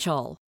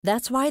essential.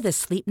 That's why the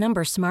Sleep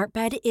Number Smart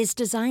Bed is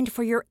designed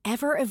for your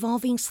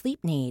ever-evolving sleep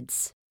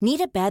needs.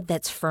 Need a bed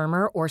that's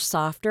firmer or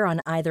softer on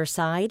either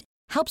side?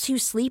 Helps you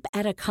sleep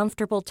at a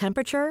comfortable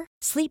temperature?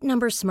 Sleep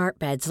Number Smart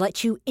Beds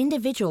let you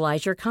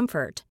individualize your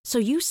comfort, so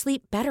you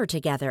sleep better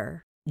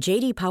together.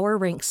 JD Power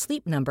ranks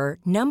Sleep Number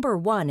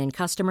 #1 in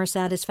customer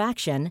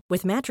satisfaction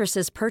with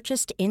mattresses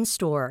purchased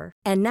in-store.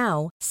 And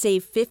now,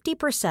 save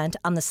 50%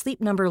 on the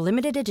Sleep Number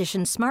Limited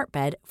Edition Smart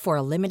Bed for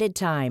a limited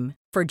time.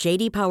 For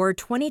JD Power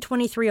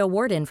 2023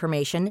 award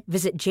information,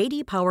 visit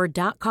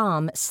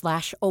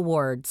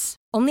jdpower.com/awards.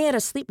 Only at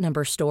a Sleep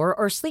Number store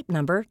or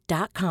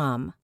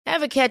sleepnumber.com.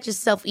 Ever catch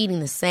yourself eating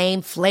the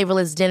same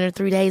flavorless dinner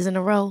 3 days in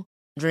a row?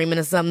 Dreaming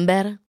of something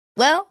better?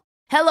 Well,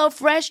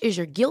 HelloFresh is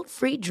your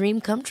guilt-free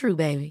dream come true,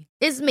 baby.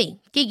 It's me,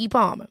 Keke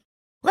Palmer.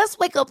 Let's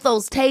wake up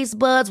those taste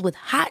buds with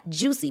hot,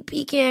 juicy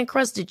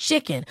pecan-crusted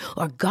chicken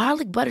or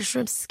garlic butter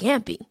shrimp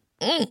scampi.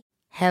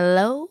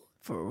 Hello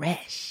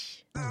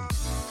Fresh.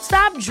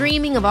 Stop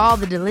dreaming of all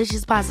the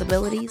delicious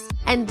possibilities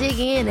and dig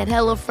in at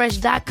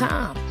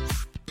HelloFresh.com.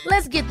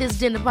 Let's get this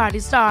dinner party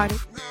started.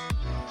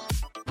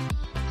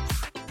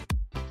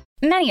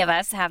 Many of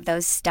us have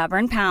those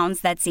stubborn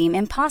pounds that seem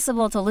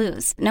impossible to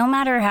lose, no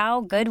matter how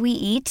good we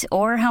eat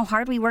or how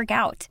hard we work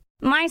out.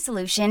 My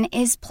solution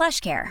is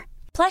PlushCare.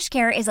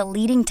 PlushCare is a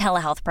leading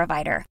telehealth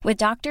provider with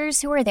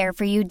doctors who are there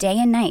for you day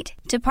and night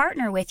to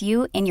partner with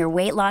you in your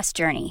weight loss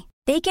journey.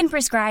 They can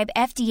prescribe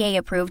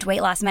FDA-approved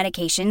weight loss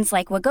medications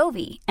like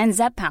Wegovy and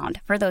Zepbound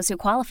for those who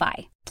qualify.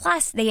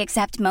 Plus, they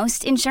accept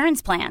most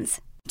insurance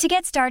plans. To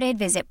get started,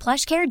 visit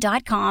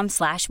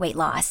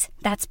plushcare.com/weightloss.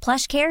 That's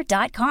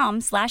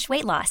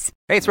plushcare.com/weightloss.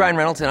 Hey, it's Ryan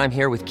Reynolds, and I'm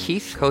here with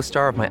Keith,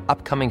 co-star of my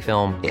upcoming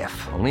film,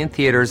 If, only in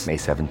theaters May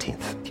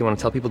 17th. Do you want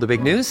to tell people the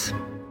big news?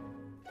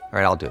 All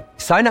right, I'll do it.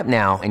 Sign up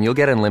now and you'll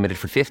get unlimited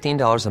for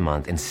 $15 a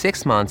month and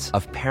 6 months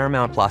of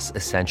Paramount Plus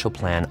Essential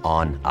Plan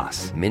on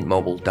us.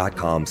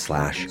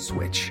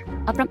 MintMobile.com/switch.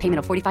 Upfront payment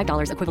of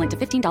 $45 equivalent to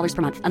 $15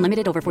 per month.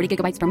 Unlimited over 40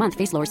 gigabytes per month.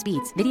 Face lower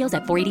speeds. Videos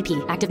at 480p.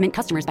 Active Mint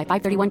customers by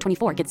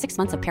 531.24 get 6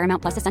 months of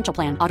Paramount Plus Essential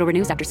Plan. Auto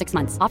renews after 6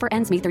 months. Offer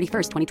ends May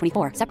 31st,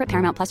 2024. Separate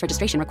Paramount Plus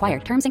registration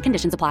required. Terms and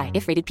conditions apply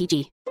if rated PG.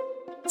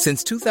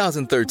 Since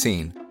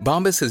 2013,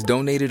 Bombas has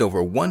donated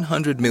over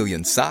 100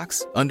 million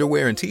socks,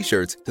 underwear, and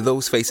T-shirts to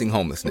those facing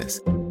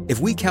homelessness.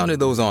 If we counted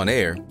those on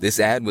air, this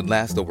ad would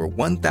last over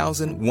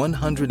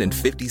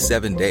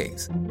 1,157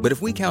 days. But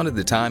if we counted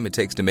the time it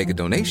takes to make a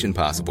donation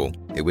possible,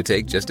 it would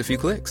take just a few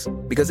clicks.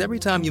 Because every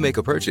time you make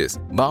a purchase,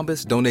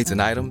 Bombas donates an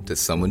item to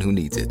someone who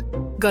needs it.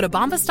 Go to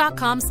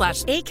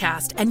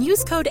bombas.com/ACAST and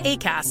use code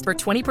ACAST for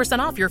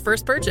 20% off your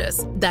first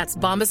purchase.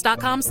 That's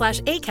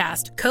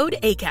bombas.com/ACAST, code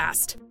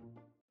ACAST.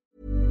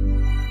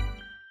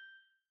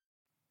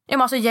 Ja,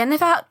 men alltså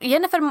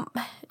Jennifer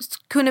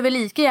kunde väl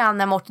lika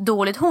gärna mått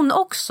dåligt hon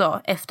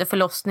också efter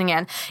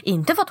förlossningen.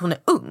 Inte för att hon är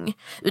ung,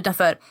 utan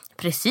för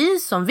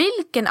precis som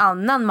vilken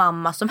annan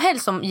mamma som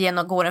helst som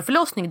genomgår en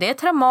förlossning. Det är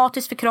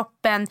traumatiskt för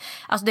kroppen.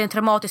 Alltså det är en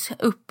traumatisk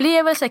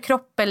upplevelse.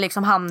 Kroppen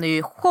liksom hamnar ju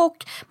i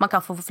chock. Man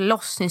kan få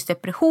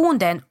förlossningsdepression.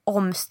 Det är en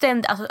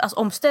omställning,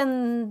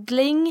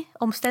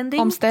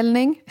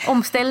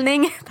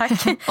 tack.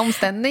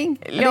 Omställning.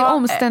 Ja, det är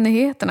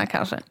omständigheterna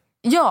kanske.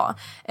 Ja,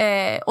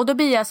 och då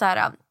blir jag så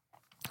här.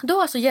 Då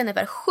är alltså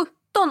Jennifer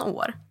 17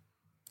 år.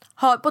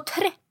 Har på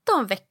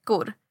 13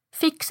 veckor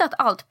fixat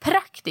allt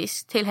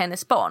praktiskt till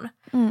hennes barn.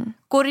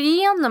 Går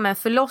igenom en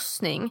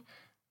förlossning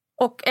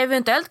och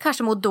eventuellt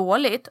kanske mår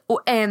dåligt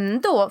och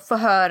ändå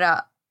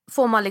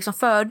får man liksom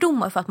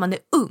fördomar för att man är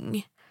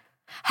ung.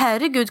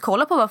 Herregud,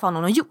 kolla på vad fan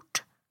hon har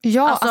gjort.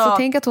 Ja, alltså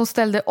tänk att hon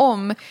ställde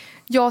om.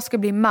 Jag ska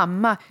bli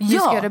mamma. Nu ska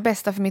jag göra det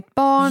bästa för mitt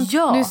barn.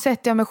 Ja. Nu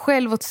sätter jag mig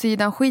själv åt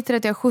sidan. Skiter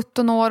att jag är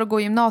 17 år och går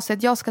i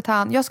gymnasiet. Jag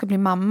ska bli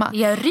mamma.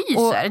 Jag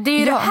ryser. Det är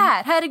ju det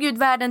här. Herregud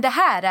världen, det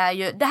här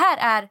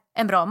är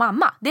en bra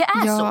mamma. Det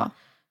är så.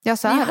 Ja,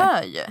 så Ni är det.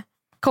 hör ju.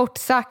 Kort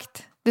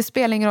sagt, det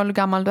spelar ingen roll hur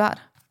gammal du är.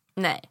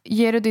 Nej.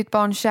 Ger du ditt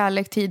barn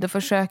kärlek, tid och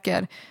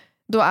försöker,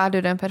 då är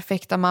du den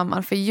perfekta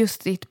mamman för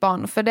just ditt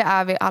barn. För det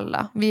är vi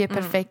alla. Vi är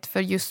perfekt för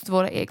just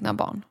våra egna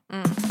barn.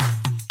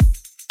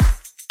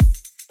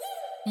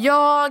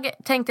 Jag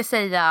tänkte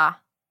säga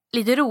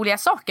lite roliga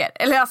saker.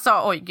 Eller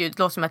alltså, oj gud, det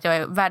låter som att jag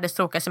är världens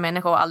tråkigaste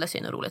människa och aldrig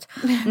ser något roligt.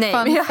 Nej,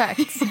 Fun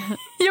facts.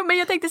 Jo, men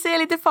jag tänkte säga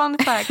lite fun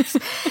facts.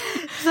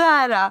 Så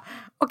här.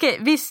 Okej,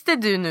 visste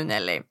du nu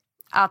Nelly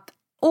att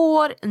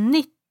år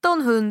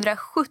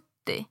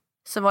 1970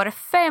 så var det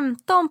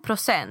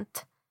 15%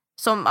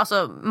 som,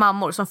 alltså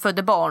mammor som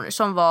födde barn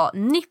som var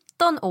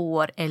 19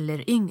 år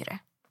eller yngre.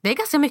 Det är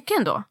ganska mycket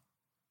ändå.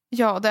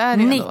 Ja, det är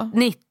det ändå.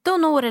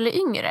 19 år eller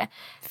yngre.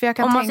 För jag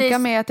kan tänka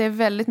mig att det är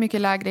väldigt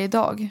mycket lägre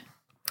idag.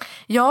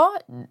 Ja,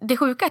 det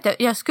sjuka är att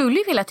jag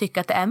skulle vilja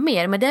tycka att det är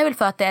mer. Men det är väl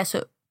för att det är så...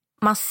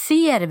 Man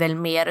ser väl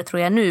mer,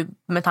 tror jag nu,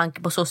 med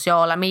tanke på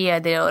sociala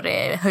medier, och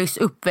det höjs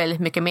upp väldigt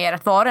mycket mer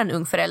att vara en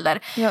ung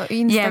förälder. Ja,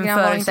 Instagram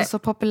var inte så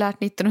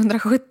populärt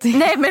 1970.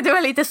 Nej, men det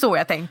var lite så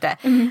jag tänkte.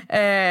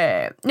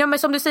 Ja, men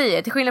som du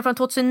säger, till skillnad från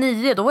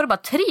 2009, då var det bara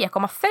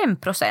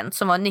 3,5%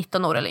 som var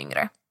 19 år eller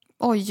yngre.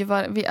 Oj,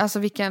 alltså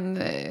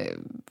vilken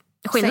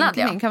skillnad,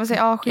 sänkning, kan man säga.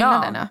 Ja,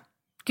 skillnaden. Ja.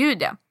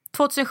 Gud, ja.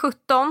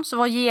 2017 så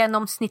var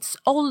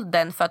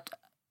genomsnittsåldern för att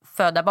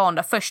föda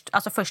barn,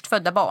 först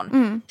födda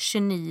barn,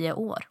 29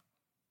 år.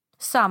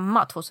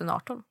 Samma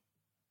 2018.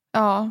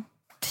 Ja,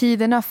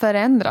 tiderna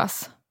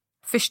förändras.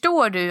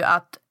 Förstår du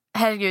att,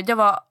 herregud, jag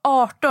var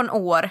 18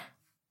 år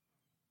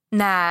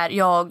när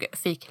jag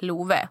fick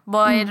Love.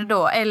 Vad är det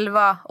då?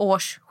 11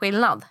 års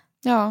skillnad?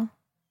 Ja.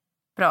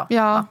 Bra,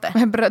 ja,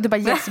 matte. Bra, det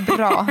bara yes,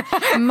 bra.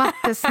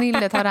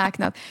 Mattesnillet har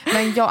räknat.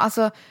 Men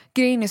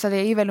grejen är så att det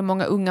är ju väldigt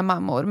många unga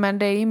mammor. Men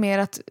det är ju mer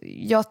att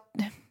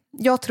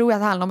jag tror att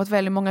det handlar om att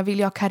väldigt många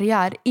vill ha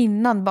karriär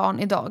innan barn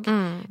idag.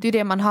 Det är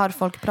det man hör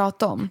folk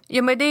prata om.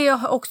 Ja, men det jag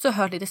har också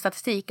hört lite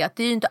statistik att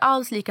det är ju inte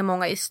alls lika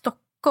många i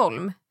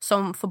Stockholm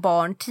som får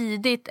barn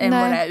tidigt än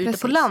vad det är ute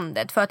på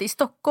landet. För att i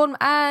Stockholm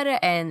är det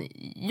en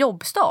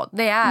jobbstad.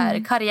 Det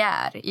är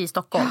karriär i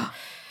Stockholm.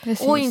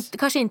 Ja, och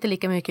kanske inte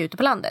lika mycket ute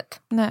på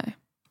landet. Nej.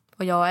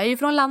 Och jag är ju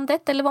från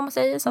landet, eller vad man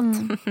säger. Så att...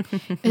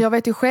 Jag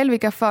vet ju själv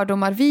vilka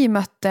fördomar vi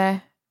mötte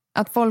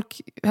Att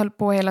folk höll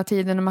på hela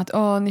tiden om att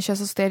ni kör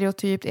så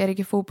stereotypt, Erik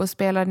är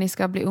fotbollsspelare, ni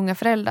ska bli unga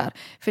föräldrar.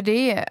 För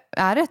det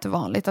är rätt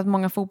vanligt att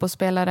många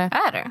fotbollsspelare...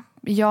 Är det?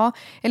 Ja,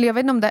 eller jag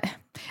vet inte om det...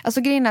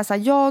 Alltså grejen är så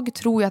här, jag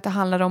tror ju att det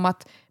handlar om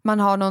att man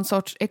har någon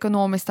sorts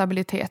ekonomisk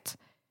stabilitet.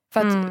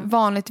 För att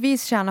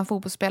vanligtvis tjänar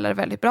fotbollsspelare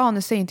väldigt bra.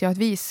 Nu säger inte jag att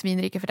vi är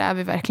svinrika, för det är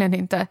vi verkligen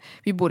inte.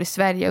 Vi bor i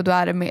Sverige och då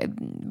är det med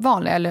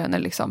vanliga löner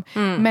liksom.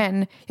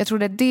 Men jag tror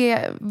det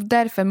är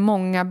därför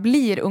många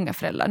blir unga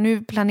föräldrar.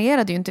 Nu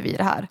planerade ju inte vi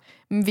det här.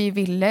 Vi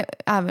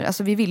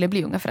ville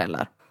bli unga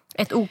föräldrar.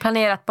 Ett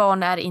oplanerat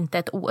barn är inte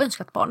ett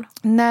oönskat barn.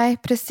 Nej,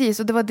 precis.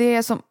 Och det var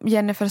det som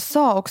Jennifer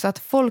sa också. Att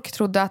folk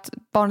trodde att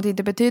barnet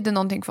inte betydde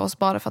någonting för oss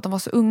bara för att de var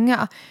så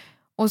unga.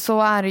 Och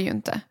så är det ju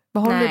inte.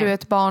 Behåller du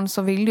ett barn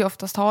så vill du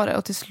oftast ha det.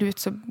 Och till slut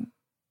så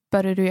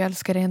börjar du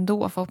älska det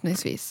ändå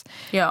förhoppningsvis.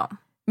 Ja.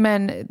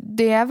 Men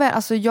det är väl,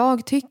 alltså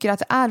jag tycker att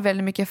det är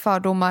väldigt mycket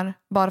fördomar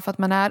bara för att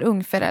man är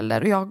ung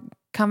förälder. Och jag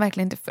kan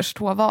verkligen inte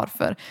förstå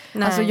varför.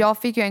 Nej. Alltså jag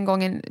fick ju en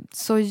gång en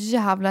så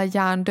jävla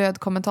hjärndöd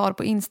kommentar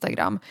på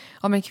Instagram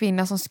om en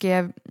kvinna som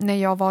skrev, när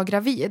jag var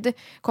gravid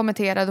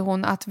kommenterade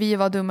hon att vi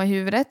var dumma i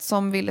huvudet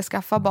som ville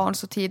skaffa barn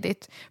så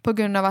tidigt på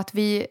grund av att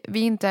vi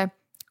inte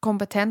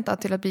kompetenta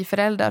till att bli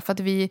föräldrar för att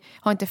vi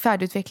har inte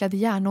färdigutvecklade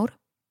hjärnor.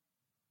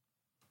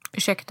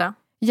 Ursäkta?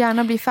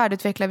 Hjärnan blir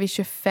färdigutvecklad vid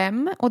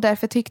 25 och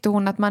därför tyckte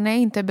hon att man är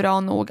inte bra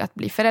nog att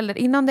bli förälder.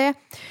 Innan det,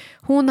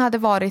 hon hade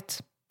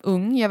varit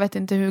ung, jag vet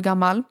inte hur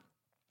gammal,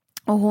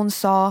 och hon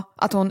sa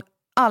att hon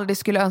aldrig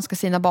skulle önska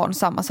sina barn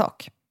samma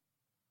sak.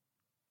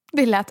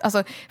 Det lät,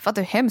 alltså, för att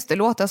det är hemskt, det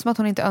låter som att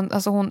hon inte,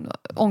 alltså hon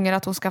ångrar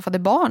att hon skaffade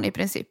barn i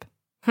princip.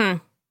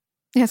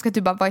 Jag ska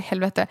typ bara, vad i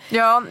helvete.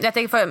 Ja, jag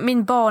tänker för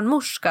min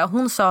barnmorska,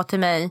 hon sa till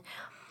mig,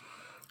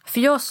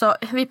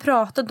 för vi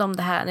pratade om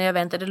det här när jag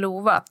väntade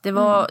Lova. Det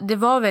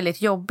var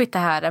väldigt jobbigt det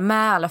här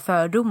med alla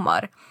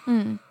fördomar.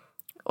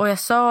 Och jag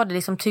sa det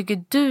liksom,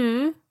 tycker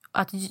du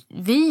att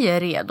vi är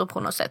redo på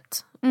något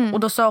sätt? Och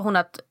då sa hon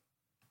att,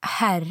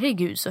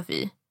 herregud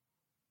Sofie.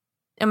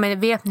 Ja, men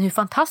vet ni hur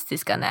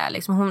fantastisk han är?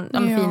 Liksom hon,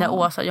 fina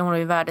Åsa, hon är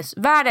ju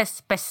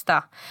världens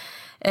bästa.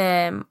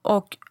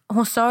 Och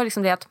hon sa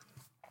liksom det att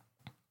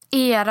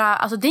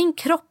alltså din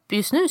kropp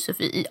just nu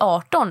Sofie i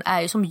 18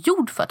 är ju som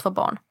gjord för att få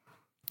barn.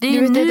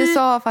 Det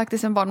sa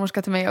faktiskt en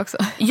barnmorska till mig också.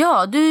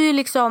 Ja, du är ju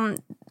liksom,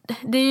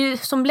 det är ju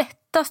som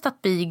lättast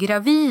att bli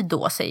gravid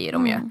då, säger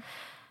de ju.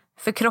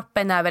 För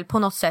kroppen är väl på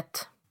något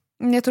sätt...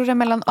 Jag tror det är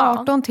mellan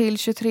 18 till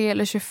 23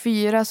 eller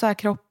 24 så är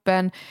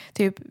kroppen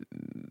typ,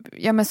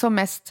 men som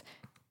mest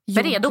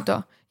redo.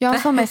 Då. Ja,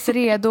 som mest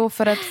redo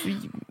för att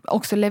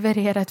också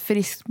leverera ett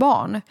friskt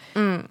barn.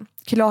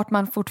 Klart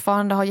man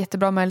fortfarande har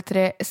jättebra möjlighet till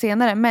det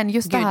senare. Men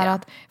just det här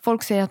att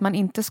folk säger att man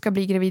inte ska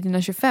bli gravid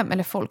innan 25.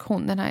 Eller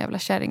hon, den här jävla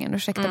kärringen,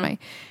 ursäkta mig.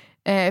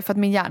 För att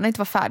min hjärna inte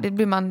var färdig.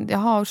 Blir man,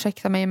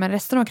 ursäkta mig, men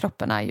resten av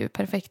kroppen är ju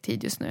perfekt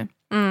tid just nu.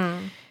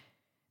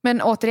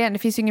 Men återigen, det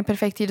finns ju ingen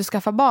perfekt tid att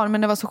skaffa barn.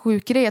 Men det var så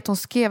sjuk grej att hon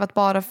skrev att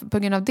bara på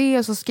grund av det.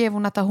 Och så skrev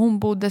hon att där hon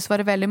bodde så var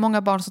det väldigt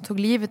många barn som tog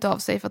livet av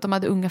sig för att de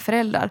hade unga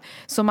föräldrar.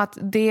 Som att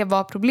det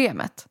var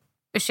problemet.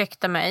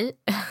 Ursäkta mig.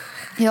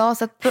 Ja,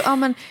 så att,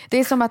 men det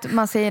är som att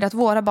man säger att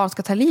våra barn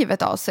ska ta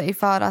livet av sig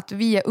för att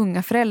vi är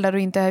unga föräldrar och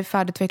inte är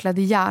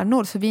färdigutvecklade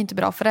hjärnor, så vi är inte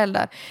bra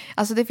föräldrar.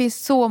 Alltså det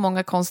finns så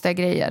många konstiga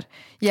grejer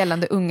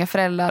gällande unga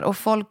föräldrar och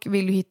folk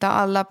vill ju hitta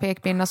alla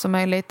pekpinnar som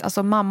möjligt.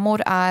 Alltså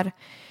mammor är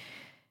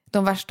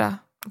de värsta.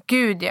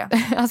 Gud ja.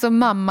 Alltså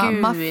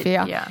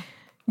maffia. Ja.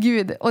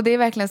 Gud, och det är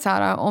verkligen så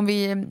här, om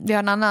vi har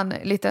en annan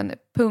liten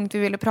punkt vi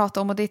ville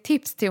prata om och det är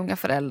tips till unga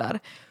föräldrar.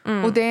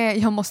 Och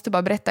jag måste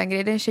bara berätta en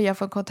grej. Det är en tjej jag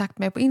får kontakt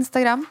med på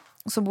Instagram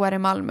som bor i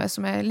Malmö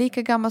som är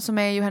lika gammal som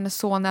mig och hennes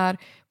son är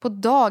på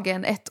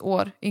dagen 1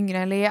 år yngre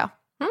än Lea.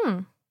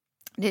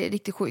 Det är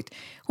riktigt sjukt.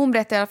 Hon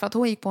berättade i alla fall att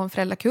hon gick på en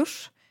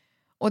föräldrakurs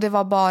och det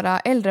var bara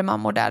äldre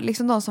mammor där,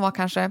 liksom de som var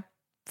kanske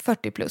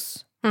 40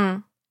 plus.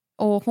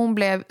 Och hon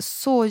blev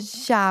så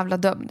jävla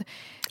dömd.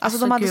 Alltså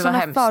de hade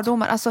såna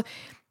fördomar. Alltså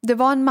det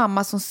var en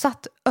mamma som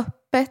satt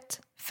öppet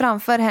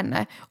framför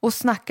henne och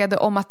snackade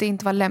om att det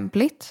inte var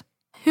lämpligt.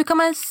 Hur kan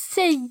man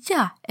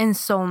säga en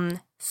sån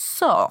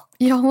sak?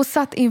 Ja, hon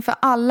satt inför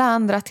alla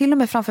andra, till och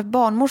med framför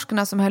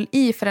barnmorskorna som höll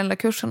i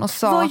föräldrakursen och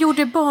sa... Vad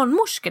gjorde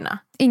barnmorskorna?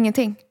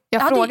 Ingenting.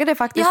 Jag frågade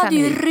faktiskt henne.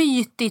 Jag hade ju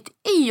rytit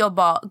i och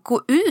bara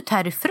gå ut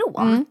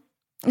härifrån.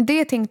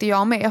 Det tänkte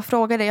jag med. Jag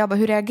frågade,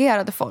 hur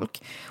reagerade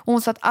folk? Och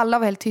hon sa att alla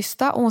var helt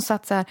tysta. Och hon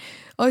satt så här,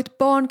 ett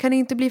barn kan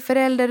inte bli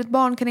förälder, ett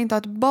barn kan inte ha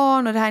ett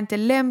barn och det här är inte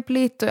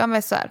lämpligt. Och jag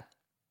var så här,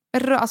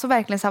 alltså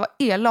verkligen så här,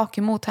 var elak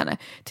emot henne.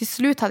 Till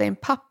slut hade en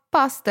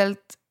pappa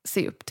ställt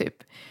sig upp typ.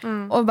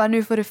 Och bara,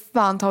 nu får du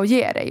fan ta och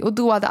ge dig. Och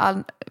då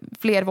hade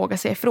fler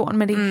vågat säga ifrån.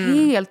 Men det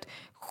är helt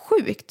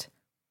sjukt.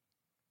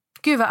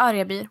 Gud vad arg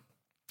jag blir.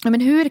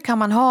 Men hur kan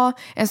man ha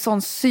en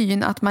sån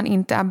syn att man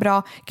inte är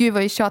bra? Gud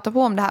vad vi tjatar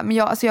på om det här. Men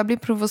jag blir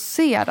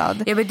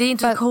provocerad. Ja, men det är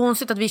inte så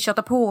konstigt att vi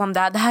tjatar på om det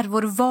här. Det här är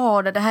vår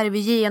vardag. Det här är vi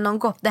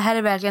genomgått. Det här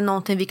är verkligen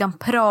någonting vi kan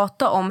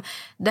prata om.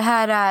 Det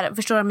här är,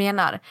 förstår du vad jag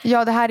menar?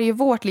 Ja, det här är ju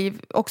vårt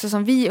liv också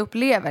som vi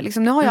upplever.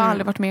 Liksom, nu har jag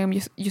aldrig varit med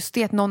om just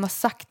det att någon har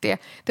sagt det.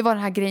 Det var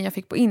den här grejen jag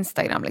fick på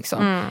Instagram.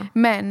 Liksom.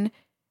 Men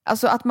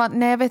Alltså att man,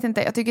 nej jag vet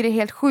inte, jag tycker det är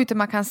helt sjukt att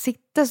man kan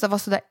sitta så och vara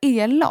så där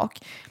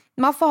elak.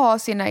 Man får ha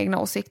sina egna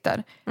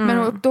åsikter.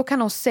 Men då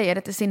kan hon säga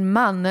det till sin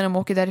man när de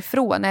åker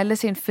därifrån eller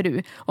sin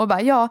fru. Och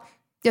bara, jag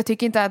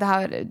tycker inte att det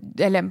här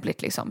är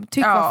lämpligt liksom.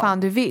 Tyck vad fan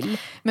du vill.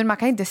 Men man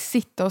kan inte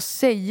sitta och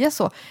säga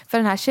så. För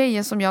den här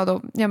tjejen som jag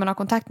har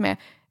kontakt med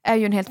är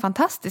ju en helt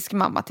fantastisk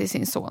mamma till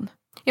sin son.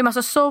 Ja, men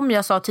alltså, som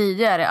jag sa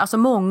tidigare, alltså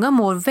många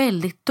mår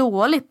väldigt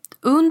dåligt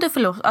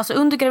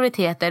under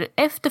graviditeter,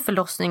 efter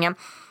förlossningen.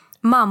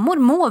 Mammor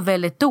mår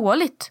väldigt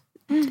dåligt.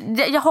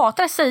 Jag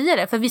hatar att säga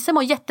det, för vissa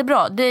mår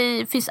jättebra.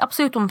 Det finns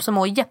absolut de som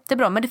mår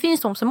jättebra, men det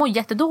finns de som mår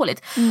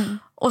jättedåligt.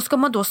 Och ska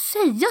man då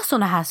säga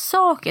såna här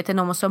saker till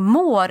någon som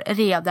mår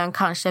redan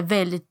kanske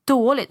väldigt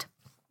dåligt?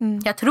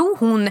 Jag tror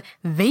hon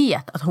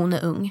vet att hon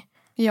är ung.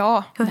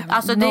 Ja,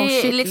 alltså det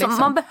är liksom,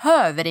 man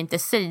behöver inte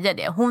säga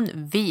det.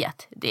 Hon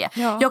vet det.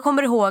 Ja. Jag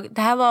kommer ihåg,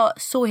 det här var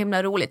så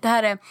himla roligt.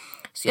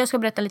 Jag ska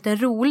berätta en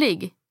liten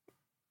rolig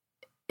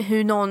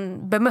hur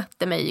någon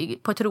bemötte mig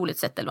på ett roligt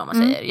sätt, eller vad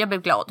man säger. Jag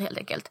blev glad helt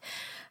enkelt.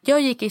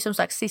 Jag gick i som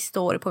sagt sista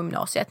året på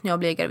gymnasiet när jag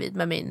blev gravid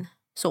med min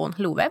son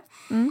Love.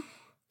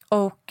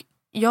 Och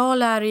jag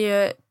lär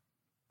ju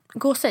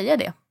gå och säga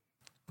det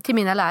till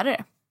mina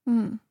lärare.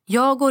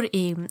 Jag går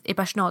in i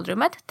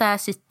personalrummet. Där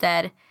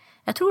sitter,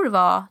 jag tror det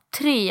var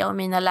 3 av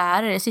mina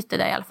lärare sitter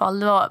där i alla fall.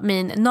 Det var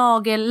min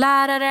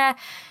nagellärare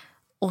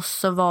och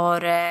så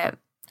var det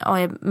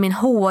min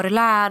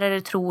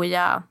hårlärare tror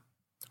jag.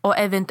 Och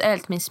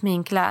eventuellt min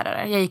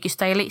sminklärare. Jag gick ju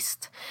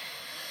stylist.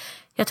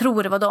 Jag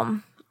tror det var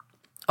dem.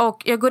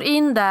 Och jag går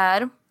in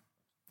där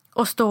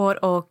och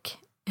står och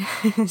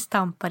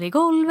stampar i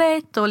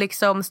golvet. Och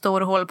liksom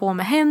står och håller på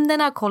med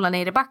händerna. Kollar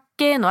ner i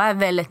backen och är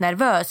väldigt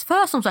nervös.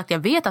 För som sagt, jag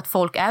vet att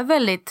folk är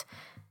väldigt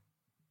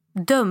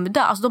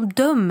dömda. Alltså de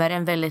dömer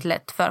en väldigt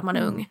lätt för att man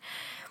är ung.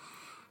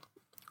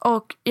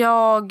 Och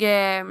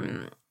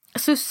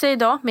Susie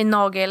idag, min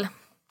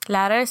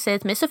nagellärare, säger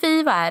till mig: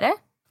 Sofie, vad är det?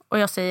 Och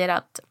jag säger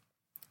att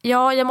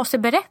jag måste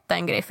berätta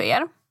en grej för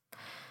er.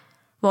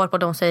 Varpå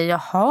de säger,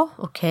 jaha,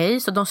 okej.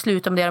 Så de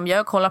slutar med det de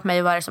gör, kollar på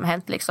mig vad är det som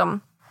hänt liksom.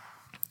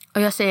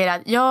 Och jag säger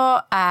att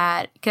jag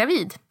är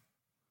gravid.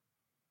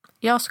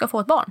 Jag ska få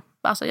ett barn.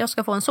 Alltså jag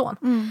ska få en son.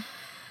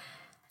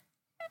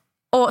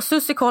 Och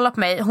Susie kollar på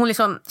mig. Hon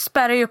liksom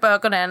spärrar upp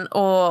ögonen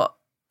och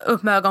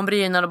upp med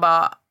ögonbrynen och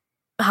bara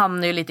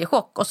hamnar ju lite i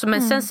chock. Och så,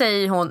 men sen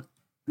säger hon,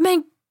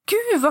 men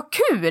gud vad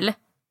kul!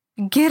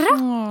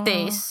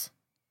 Grattis!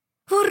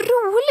 Vad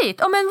roligt!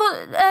 Ja, men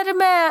vad, är det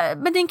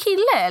med din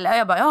kille? Eller?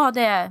 Jag bara, ja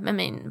det är med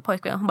min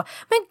pojkvän. Hon bara,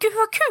 men gud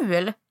vad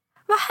kul!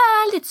 Vad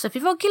härligt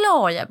Sofie, vad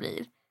glad jag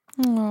blir.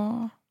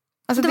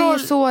 Alltså det är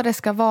så det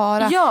ska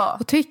vara. Ja.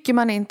 Och tycker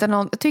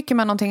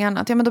man någonting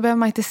annat, ja men då behöver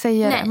man inte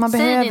säga det. Man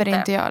behöver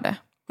inte göra det.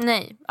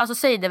 Nej, alltså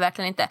säg det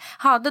verkligen inte.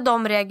 Hade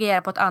de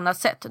reagerat på ett annat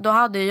sätt, då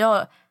hade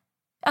jag...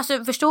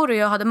 Alltså förstår du,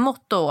 jag hade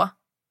mått då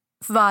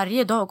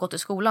varje dag gått till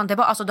skolan. Det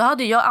var, alltså, då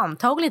hade jag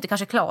antagligen inte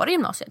kanske klarat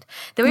gymnasiet.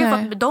 Det var ju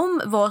för att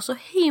de var så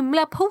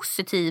himla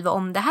positiva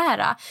om det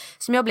här.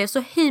 Som jag blev så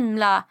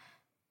himla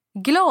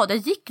glad. Jag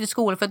gick till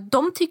skolan för att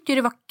de tyckte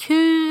det var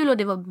kul och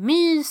det var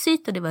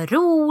mysigt och det var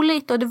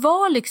roligt. Och det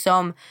var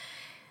liksom...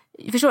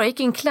 Förstår du, jag gick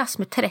i en klass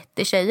med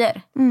 30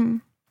 tjejer.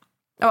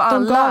 Och alla...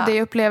 De gav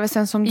dig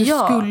upplevelsen som du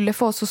skulle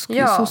få, så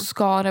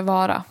ska det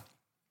vara.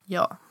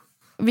 Ja.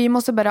 Vi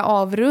måste börja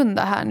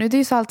avrunda här nu. Det är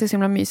ju så alltid så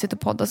himla mysigt att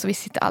podda, så vi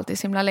sitter alltid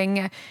så himla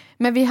länge.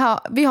 Men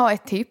vi har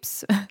ett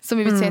tips som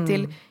vi vill säga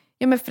till,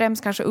 men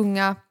främst kanske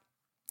unga,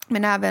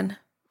 men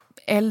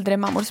äldre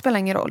mammor, det spelar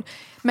ingen roll.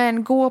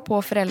 Men gå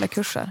på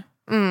föräldrakurser.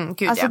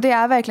 Alltså det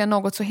är verkligen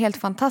något så helt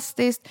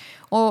fantastiskt.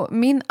 Och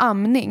min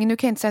amning, nu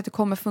kan jag inte säga att det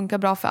kommer funka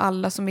bra för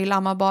alla som vill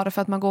amma bara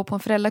för att man går på en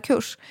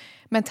föräldrakurs.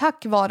 Men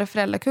tack vare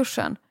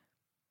föräldrakursen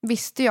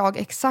visste jag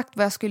exakt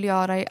vad jag skulle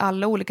göra i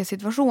alla olika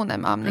situationer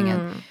med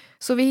amningen.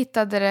 Så vi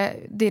hittade det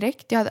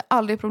direkt. Jag hade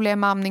aldrig problem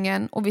med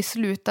amningen och vi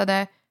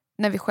slutade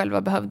när vi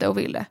själva behövde och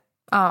ville.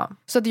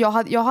 Så att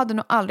jag hade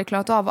nog aldrig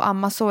klarat av att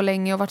amma så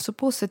länge och varit så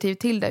positiv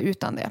till det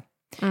utan det.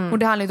 Och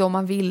det handlar ju då om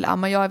man vill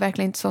amma. Jag är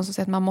verkligen inte sån som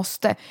säger att man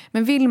måste.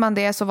 Men vill man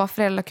det så var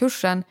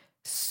föräldrakursen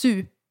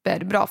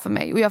superbra för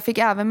mig. Och jag fick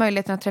även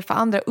möjligheten att träffa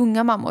andra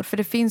unga mammor. För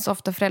det finns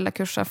ofta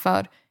föräldrakurser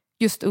för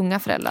just unga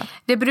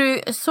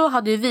föräldrar. Så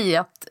hade ju vi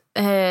att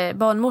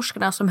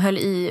barnmorskorna som höll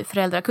i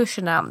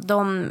föräldrakurserna,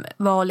 de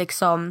var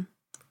liksom,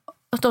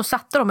 de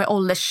satte dem i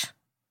ålders...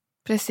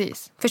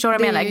 Precis. Förstår du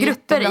vad jag menar?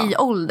 Grupper jättebra. I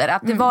ålder.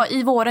 Att det var,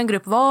 i våran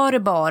grupp var det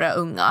bara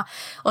unga.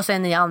 Och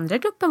sen i andra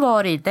gruppen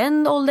var det i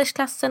den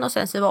åldersklassen. Och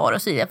sen så var det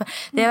och så vidare.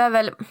 Det var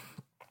väl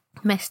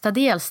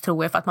mestadels,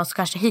 tror jag, för att man ska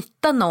kanske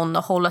hitta någon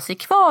och hålla sig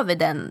kvar vid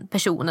den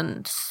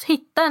personen.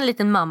 Hitta en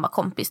liten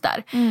mammakompis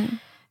där.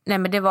 Nej,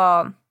 men det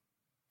var...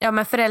 Ja,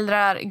 men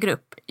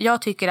föräldragrupp.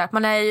 Jag tycker att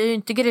man är ju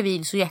inte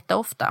gravid så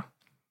jätteofta.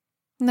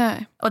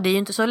 Nej. Och det är ju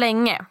inte så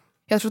länge.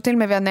 Jag tror till och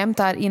med vi har nämnt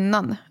det här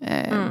innan.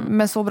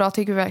 Men så bra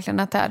tycker vi verkligen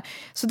att det är.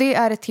 Så det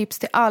är ett tips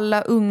till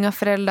alla unga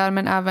föräldrar,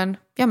 men även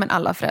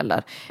alla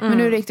föräldrar. Men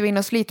nu riktar vi in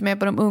oss lite mer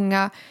på de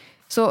unga.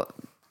 Så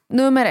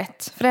nummer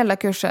 1,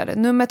 föräldrakurser.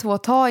 Nummer 2,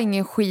 ta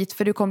ingen skit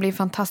för du kommer bli en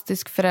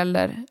fantastisk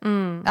förälder.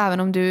 Även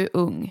om du är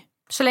ung.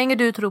 Så länge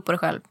du tror på dig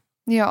själv.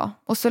 Ja,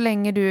 och så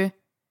länge du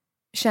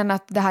känner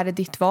att det här är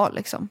ditt val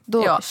liksom.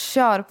 Då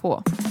kör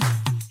på.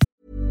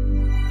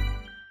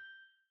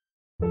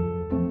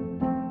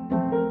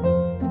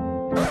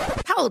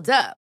 Hold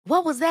up.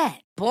 What was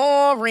that?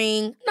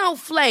 Boring. No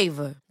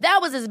flavor. That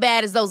was as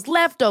bad as those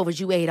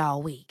leftovers you ate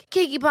all week.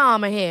 Keke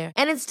Palmer here,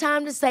 and it's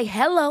time to say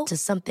hello to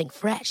something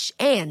fresh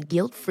and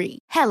guilt-free.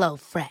 Hello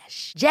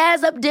Fresh.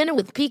 Jazz up dinner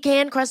with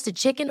pecan-crusted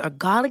chicken or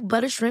garlic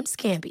butter shrimp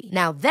scampi.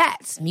 Now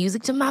that's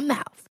music to my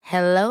mouth.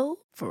 Hello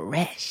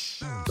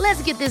Fresh.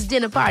 Let's get this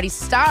dinner party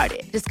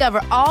started.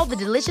 Discover all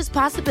the delicious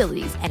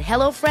possibilities at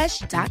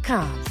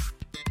hellofresh.com.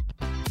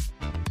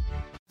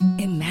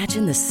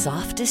 Imagine the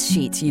softest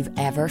sheets you've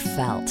ever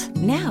felt.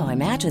 Now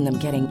imagine them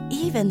getting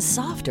even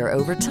softer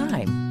over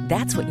time.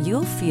 That's what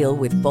you'll feel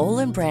with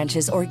Boll &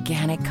 Branch's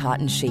organic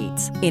cotton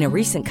sheets. In a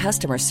recent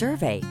customer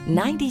survey,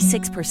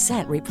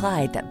 96%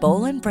 replied that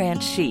Boll &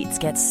 Branch sheets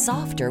get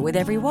softer with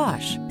every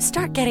wash.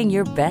 Start getting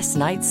your best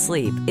night's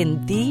sleep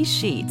in these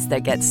sheets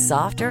that get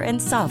softer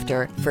and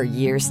softer for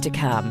years to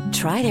come.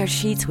 Try their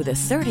sheets with a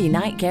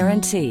 30-night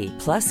guarantee.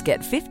 Plus, get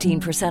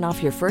 15%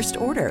 off your first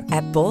order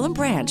at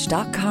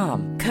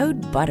bollandbranch.com.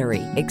 Code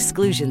BUTTERY.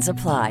 Exclusions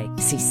apply.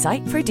 See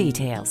site for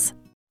details.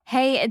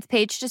 Hey, it's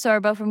Paige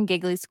DeSorbo from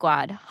Giggly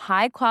Squad.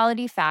 High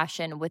quality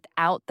fashion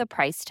without the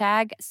price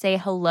tag. Say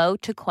hello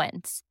to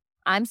Quince.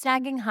 I'm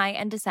snagging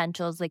high-end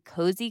essentials like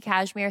cozy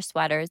cashmere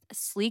sweaters,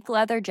 sleek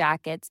leather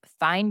jackets,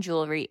 fine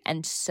jewelry,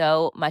 and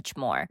so much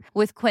more.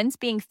 With Quince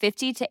being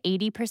 50 to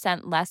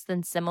 80% less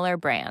than similar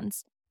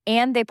brands.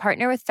 And they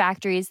partner with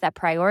factories that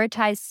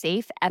prioritize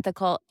safe,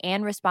 ethical,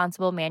 and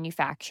responsible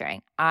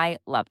manufacturing. I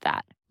love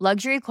that.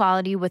 Luxury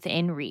quality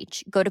within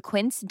reach. Go to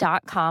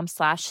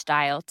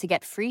quince.com/style to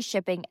get free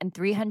shipping and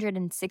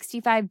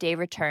 365-day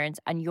returns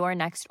on your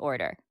next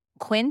order.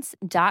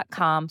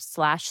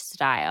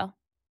 Quince.com/style.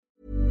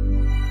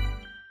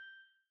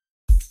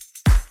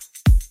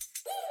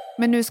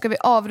 Men nu ska vi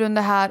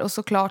avrunda här och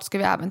såklart ska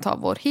vi även ta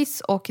vår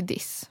hiss och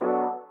diss.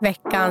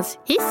 Veckans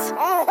hiss.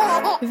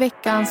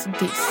 Veckans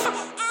diss.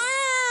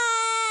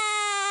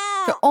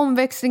 För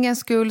omväxlingens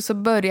skull så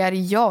börjar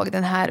jag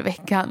den här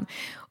veckan.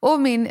 Och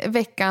min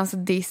veckans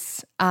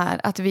diss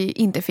är att vi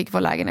inte fick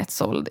vår lägenhet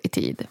såld i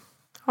tid.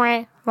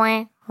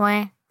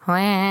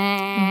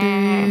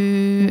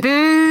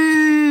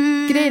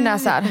 Grejen är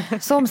så här,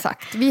 som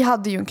sagt, vi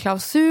hade ju en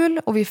klausul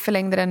och vi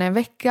förlängde den en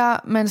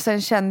vecka. Men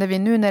sen kände vi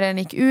nu när den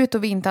gick ut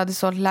och vi inte hade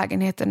sålt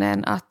lägenheten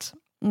än att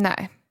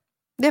nej,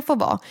 det får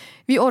vara.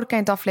 Vi orkar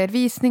inte ha fler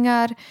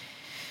visningar.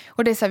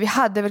 Och det är så här, vi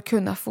hade väl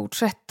kunnat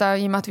fortsätta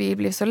i och med att vi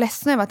blev så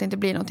ledsna över att det inte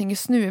blir någonting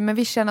just nu. Men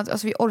vi känner att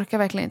alltså, vi orkar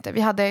verkligen inte.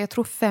 Vi hade, jag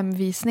tror 5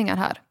 visningar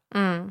här.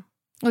 Mm.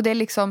 Och det är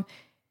liksom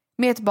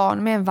med ett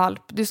barn, med en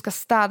valp. Du ska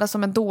städa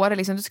som en dåre.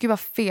 Liksom. Du ska vara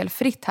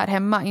felfritt här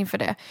hemma inför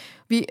det.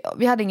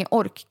 Vi hade ingen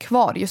ork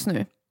kvar just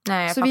nu.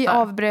 Nej, så vi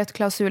avbröt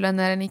klausulen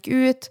när den gick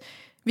ut.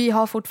 Vi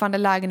har fortfarande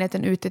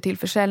lägenheten ute till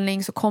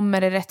försäljning. Så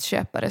kommer det rätt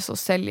köpare så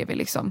säljer vi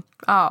liksom.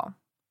 Ja.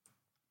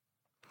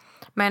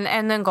 Men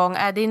än en gång,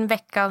 är din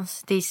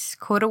veckans diss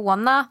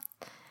corona?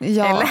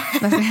 Ja, eller?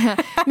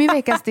 Min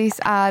veckans diss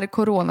är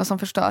corona som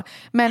förstör.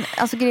 Men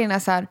alltså grejen är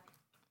så här,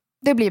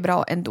 det blir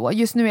bra ändå.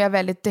 Just nu är jag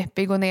väldigt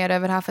deppig och ner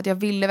över det här för att jag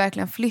ville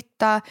verkligen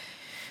flytta.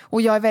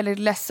 Och jag är väldigt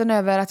ledsen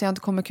över att jag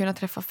inte kommer kunna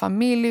träffa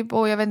familj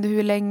och jag vet inte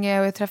hur länge.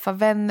 Och jag träffar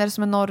vänner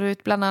som är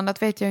norrut bland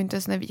annat. Vet jag inte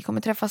ens när vi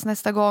kommer träffas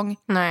nästa gång.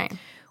 Nej.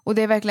 Och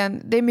det är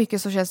verkligen, det är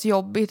mycket som känns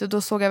jobbigt. Och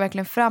då såg jag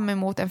verkligen fram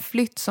emot en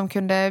flytt som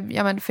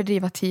kunde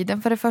fördriva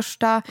tiden för det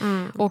första.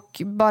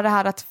 Och bara det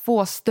här att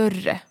få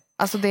större.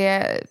 Alltså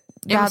det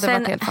hade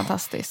varit helt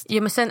fantastiskt.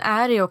 Ja, men sen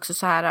är det ju också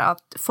så här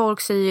att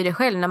folk säger det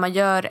själv när man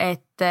gör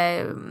ett,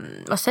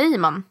 vad säger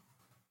man?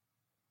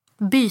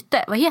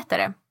 Byte, vad heter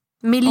det?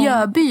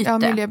 Miljöbyte. Ja,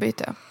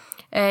 miljöbyte.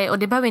 Och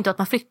det behöver inte att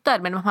man flyttar,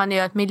 men om man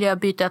gör ett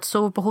miljöbyte att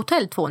sova på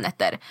hotell 2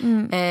 nätter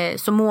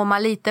så mår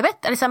man lite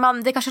bättre. Alltså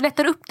det kanske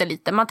lättar upp det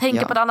lite. Man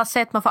tänker på ett annat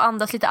sätt, man får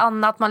andas lite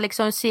annat, man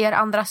liksom ser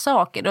andra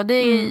saker. Och det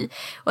är,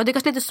 och det är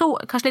kanske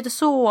lite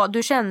så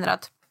du känner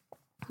att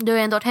du har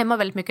ändå varit hemma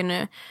väldigt mycket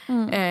nu.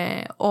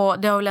 Och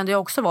det har väl ändå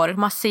också varit.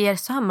 Man ser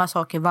samma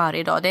saker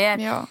varje dag. Det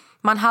är,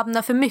 man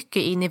hamnar för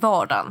mycket in i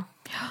vardagen.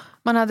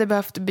 Man hade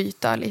behövt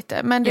byta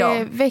lite. Men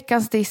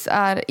veckans diss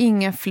är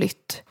ingen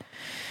flytt.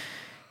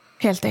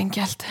 Helt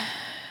enkelt.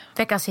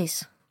 Veckans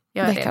hiss.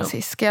 Veckans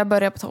hiss. Ska jag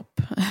börja på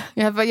topp?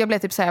 Jag blev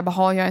typ såhär, jag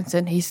har inte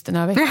en hiss den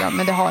här veckan.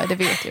 Men det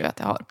vet jag ju att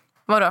jag har.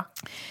 Vadå?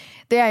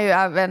 Det är ju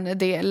även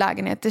det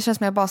lägenhet. Det känns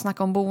som att jag bara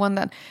snackar om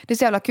boenden. Det är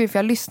så jävla kul för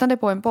jag lyssnade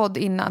på en podd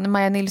innan.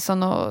 Maja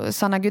Nilsson och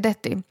Sanna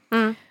Gudetti.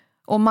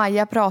 Och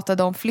Maja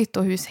pratade om flytt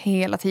och hus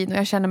hela tiden. Och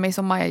jag känner mig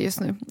som Maja just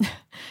nu.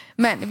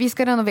 Men vi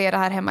ska renovera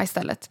här hemma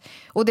istället.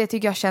 Och det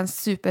tycker jag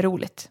känns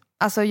superroligt.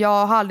 Alltså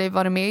jag har aldrig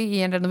varit med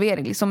i en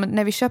renovering. Liksom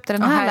när vi köpte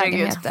den här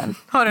lägenheten.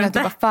 Har du inte?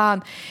 Bara,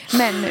 fan.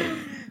 Men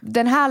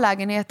den här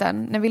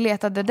lägenheten, när vi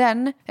letade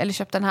den, eller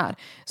köpte den här,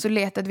 så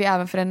letade vi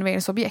även för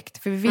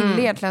renoveringsobjekt. För vi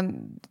ville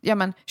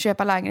egentligen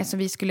köpa lägenhet som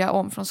vi skulle göra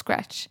om från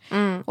scratch.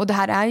 Och det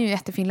här är ju en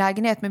jättefin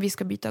lägenhet, men vi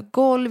ska byta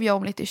golv, göra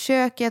om lite i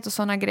köket och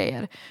sådana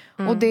grejer.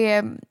 Och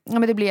det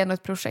blir ändå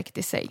ett projekt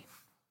i sig.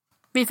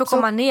 Vi får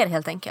komma ner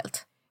helt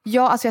enkelt.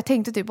 Ja, alltså jag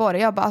tänkte typ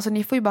bara, alltså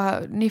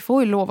ni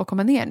får ju lov att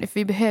komma ner nu, för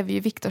vi behöver ju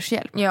Viktors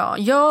hjälp. Ja,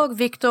 jag,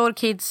 Viktor,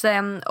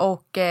 kidsen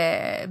och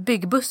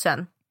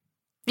byggbussen.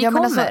 Vi kommer.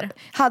 Alltså,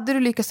 hade du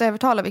lyckats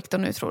övertala Viktor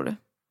nu, tror du?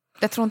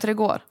 Jag tror inte det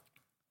går.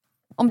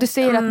 Om du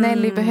säger att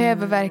Nelly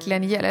behöver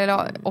verkligen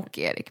hjälp, och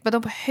Erik, men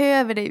de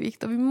behöver dig,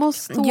 Viktor. Vi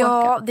måste åka.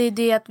 Ja, det är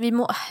det att vi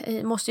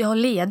måste ju ha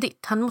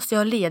ledigt. Han måste ju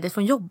ha ledigt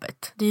från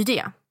jobbet. Det är ju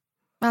det.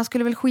 Men han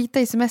skulle väl skita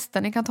i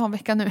semestern. Ni kan ta en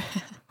vecka nu.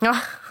 Ja,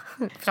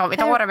 så vi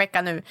tar en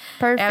vecka nu.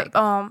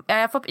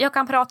 Perfect. Jag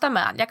kan prata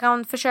med han. Jag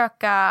kan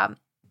försöka.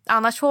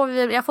 Annars får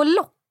jag får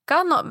locka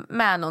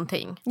med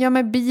någonting. Ja,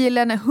 med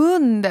bilen,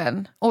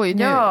 hunden. Oj,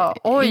 nu.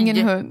 Ja,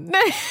 ingen hund.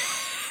 Nej.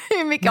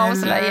 Hur mycket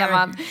avslöjar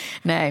man?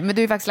 Nej, men du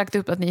har ju faktiskt lagt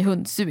upp att ni är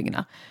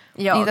hundsugna.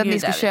 Ja, inte att ni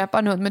ska köpa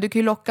en hund, men du kan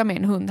ju locka med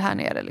en hund här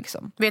nere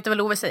liksom. Vet du vad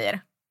Love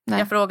säger? Nej.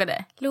 Jag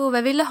frågade,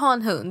 Love, vill du ha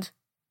en hund?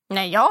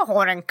 Nej, jag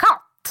har en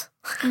katt.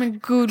 Men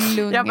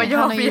gullunge,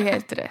 han har ju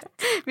helt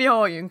rätt. Vi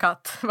har ju en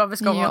katt. Varför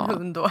ska man ha en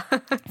hund då?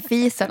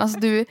 Fisen, alltså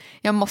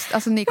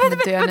ni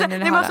kommer dö när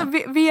ni alltså,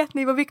 vet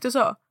ni vad Viktor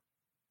sa?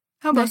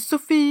 Han bara,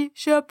 Sofie,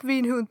 köper vi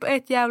en hund på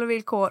ett jävla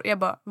villkor? Jag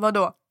bara,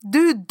 vadå?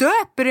 Du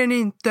döper den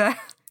inte!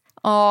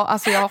 Ja,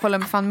 alltså jag håller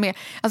mig fan med.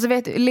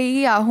 Alltså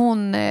Lea,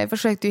 hon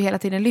försökte ju hela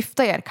tiden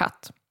lyfta er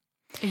katt.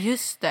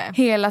 Just det.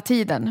 Hela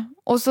tiden.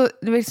 Och så,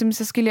 liksom,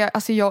 så skulle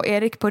jag och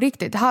Erik på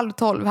riktigt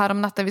 11:30 här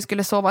om natten vi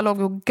skulle sova, låg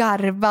vi och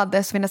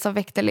garvade så vi nästan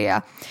väckte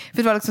Lea. För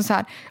det var liksom så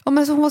här,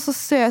 men så hon var så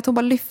söt, hon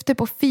bara lyfte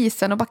på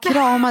fisen och bara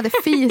kramade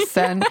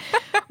fisen.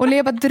 Och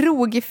Lea bara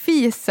drog i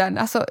fisen.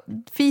 Alltså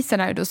fisen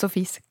är ju då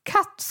Sofies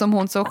katt som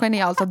hon så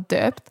genialt har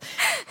döpt.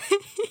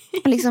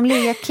 Och liksom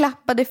Lea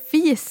klappade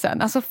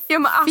fisen. Alltså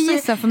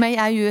fisen för mig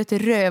är ju ett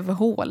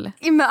rövhål.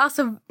 Men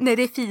alltså, nej,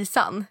 det är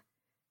fisan.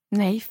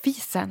 Nej,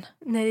 fisen.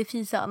 Nej, det är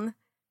fisan.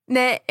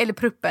 Nej, eller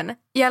pruppen.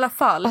 I alla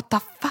fall. What the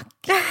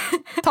fuck?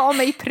 Ta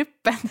mig i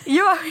pruppen.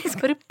 Ja, i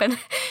pruppen.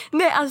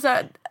 Nej, alltså,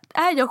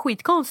 är jag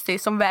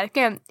skitkonstig som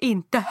verkligen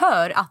inte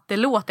hör att det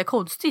låter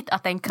konstigt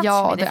att det är en katt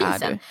som heter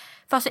fisen?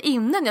 För alltså,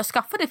 innan jag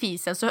skaffade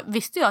fisen så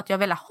visste jag att jag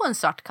ville ha en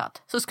svart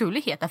katt som skulle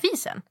heta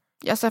fisen.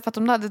 Jag sa för att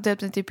de hade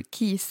döpt en typ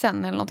kisen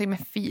eller någonting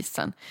med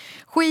fisen.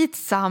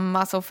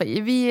 Skitsamma,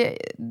 Sofie. Vi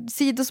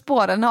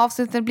sidospåren.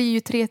 Avsnitten blir ju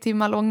 3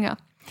 timmar långa.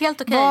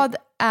 Helt okej. Vad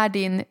är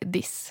din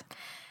diss?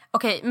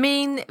 Okej,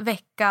 min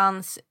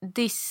veckans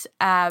diss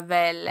är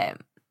väl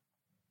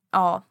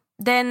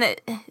den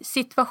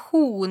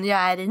situation jag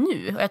är i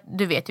nu.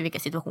 Du vet ju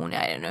vilken situation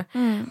jag är i nu.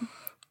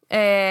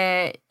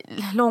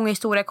 Lång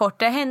historia kort.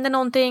 Det hände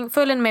någonting.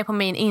 Följ med på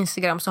min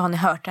Instagram så har ni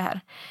hört det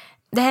här.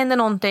 Det hände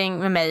någonting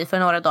med mig för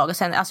några dagar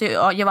sedan. Alltså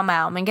jag var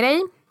med om en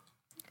grej.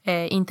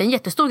 Inte en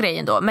jättestor grej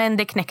ändå, men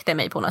det knäckte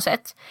mig på något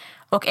sätt.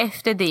 Och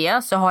efter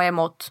det så har jag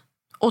mått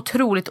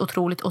otroligt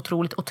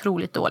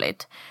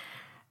dåligt.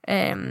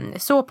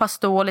 Så pass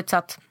dåligt så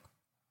att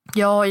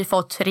jag har ju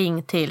fått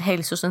ring till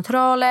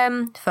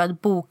hälsocentralen för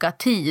att boka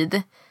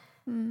tid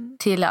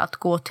till att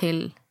gå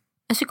till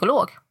en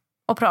psykolog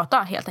och prata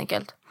helt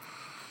enkelt.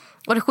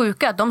 Och det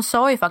sjuka, de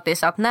sa ju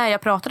faktiskt att när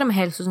jag pratade med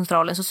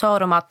hälsocentralen så sa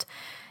de att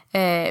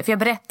för jag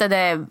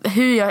berättade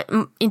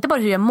inte bara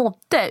hur jag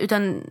mådde,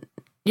 utan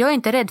jag är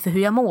inte rädd för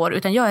hur jag mår,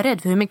 utan jag är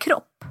rädd för hur min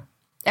kropp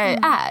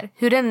är,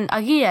 hur den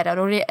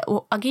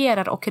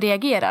agerar och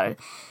reagerar.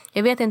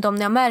 Jag vet inte om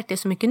ni har märkt det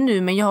så mycket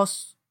nu, men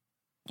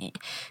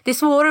det är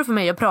svårare för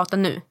mig att prata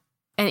nu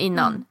än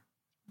innan.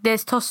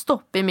 Det tar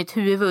stopp i mitt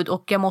huvud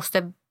och jag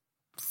måste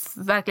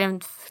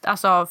verkligen,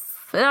 alltså,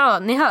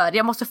 ni hör,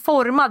 jag måste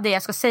forma det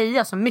jag ska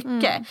säga så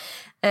mycket.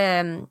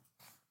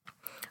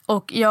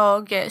 Och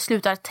jag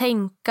slutar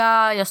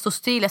tänka, jag står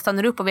still, jag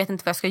stannar upp och vet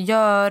inte vad jag ska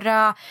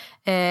göra.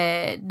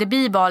 Det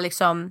blir bara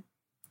liksom...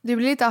 Det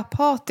blir lite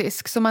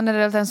apatisk som man är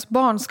rädd att ens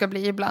barn ska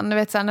bli ibland. Du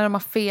vet, så här, när de har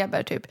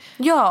feber typ.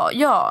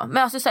 Ja.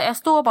 Men alltså, så här, jag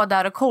står bara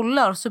där och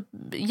kollar och så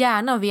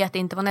gärna vet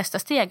inte vad nästa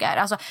steg är.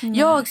 Alltså,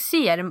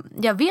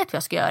 jag vet vad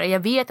jag ska göra. Jag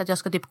vet att jag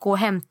ska typ gå och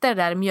hämta det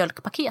där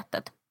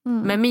mjölkpaketet.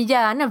 Men min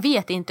hjärna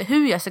vet inte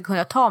hur jag ska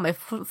kunna ta mig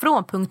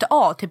från punkt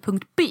A till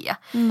punkt B.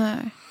 Nej.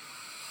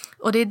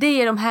 Och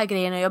det är de här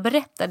grejerna jag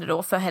berättade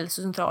då för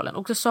hälsocentralen.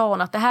 Och så sa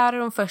hon att det här är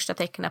de första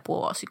tecknen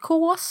på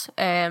psykos.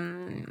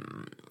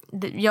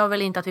 Jag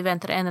vill inte att vi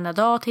väntar en enda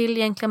dag till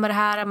egentligen med det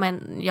här.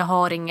 Men jag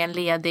har ingen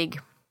ledig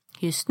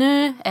just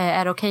nu.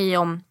 Är det okej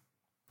om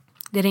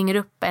det ringer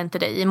upp en till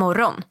dig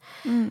imorgon?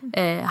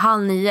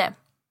 8:30.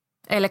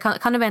 Eller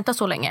kan du vänta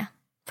så länge?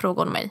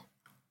 Frågade hon mig.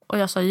 Och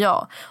jag sa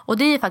ja. Och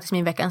det är faktiskt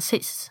min veckans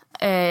hiss.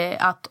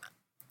 Att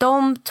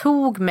de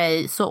tog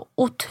mig så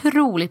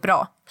otroligt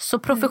bra. Så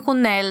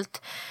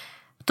professionellt.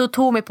 De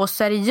tog mig på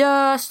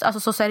seriöst. Alltså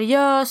så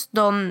seriöst.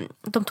 De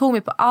tog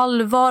mig på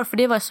allvar. För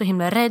det var jag så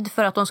himla rädd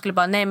för. Att de skulle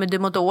bara, nej men du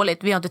mår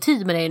dåligt. Vi har inte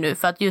tid med dig nu.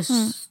 För att just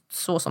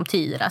så som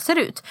tiderna ser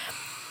ut.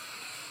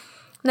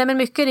 Nej, men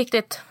mycket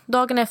riktigt.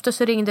 Dagen efter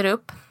så ringde det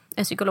upp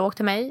en psykolog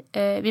till mig.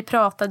 Vi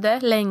pratade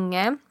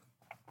länge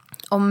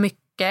om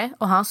mycket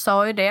och han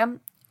sa ju det.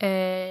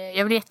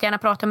 Jag vill jättegärna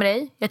prata med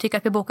dig. Jag tycker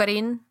att vi bokar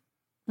in.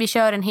 Vi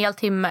kör en hel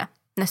timme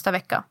nästa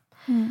vecka.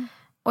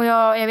 Och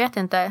jag vet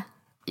inte.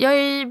 Jag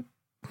är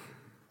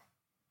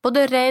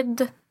både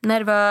rädd,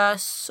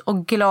 nervös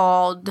och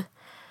glad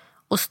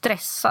och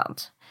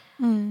stressad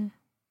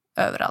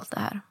över allt det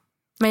här.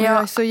 Men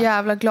jag är så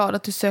jävla glad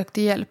att du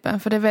sökte hjälpen.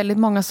 För det är väldigt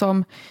många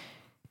som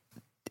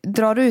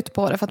drar ut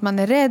på det för att man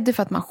är rädd,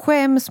 för att man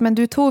skäms. Men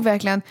du tog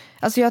verkligen,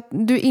 alltså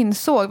du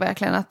insåg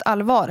verkligen att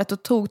allvaret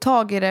och tog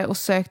tag i det och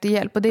sökte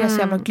hjälp. Och det är jag så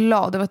jävla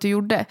glad över att du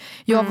gjorde.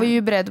 Jag var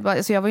ju beredd,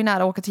 alltså jag var ju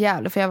nära att åka till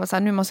Gävle, för jag var så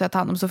här, nu måste jag ta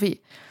hand om Sofie.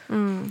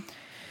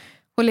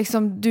 Och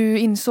liksom du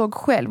insåg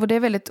själv, och det är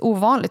väldigt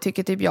ovanligt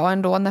tycker typ jag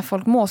ändå, när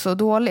folk mår så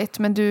dåligt.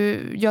 Men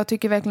jag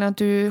tycker verkligen att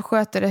du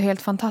sköter det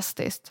helt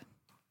fantastiskt.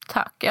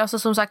 Tack. Alltså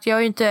som sagt,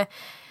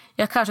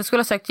 jag kanske skulle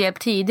ha sökt hjälp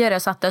tidigare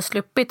så att jag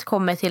sluppit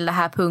komma till den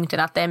här punkten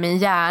att det är min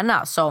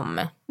hjärna som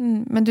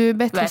men du är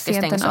bättre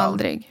sent än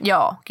aldrig.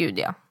 Ja, gud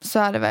ja. Så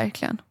är det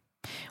verkligen.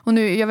 Och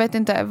nu, jag vet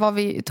inte vad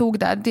vi tog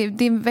där.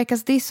 Din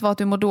veckas diss var att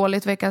du mår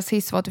dåligt, veckas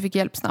hiss var att du fick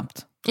hjälp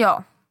snabbt.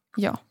 Ja.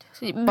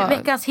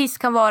 Veckans hiss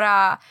kan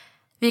vara,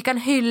 vi kan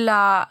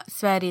hylla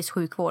Sveriges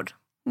sjukvård.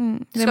 Det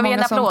är Ska vi många ge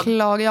en applåd?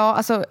 Ja,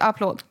 alltså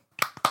applåd.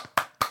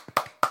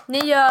 Ni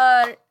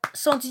gör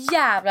sånt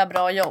jävla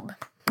bra jobb.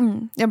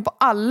 Ja, på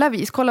alla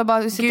vis. Kolla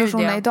bara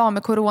situationen idag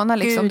med corona.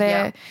 Liksom.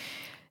 Det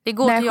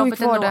går till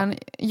jobbet ändå.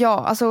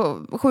 Ja,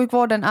 alltså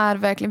sjukvården är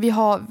verkligen,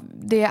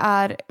 det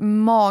är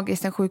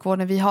magiskt den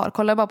sjukvården vi har.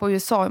 Kolla bara på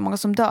USA, hur många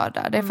som dör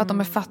där. Det är för att de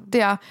är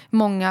fattiga,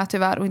 många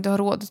tyvärr, och inte har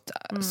råd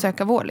att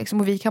söka vård. Liksom.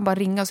 Och vi kan bara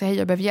ringa och säga hej,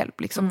 jag behöver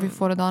hjälp. Liksom. Vi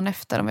får det dagen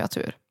efter om vi har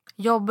tur.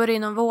 Jobbar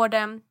inom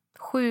vården,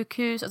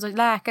 sjukhus, alltså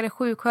läkare,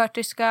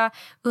 sjuksköterska,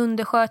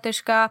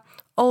 undersköterska,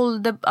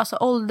 vad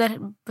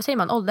säger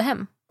man,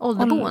 ålderhem?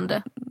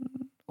 Ålderboende?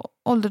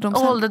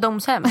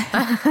 Ålderdomshem.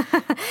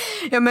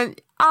 Ja, men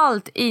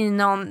allt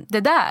inom det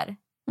där.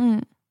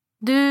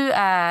 Du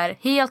är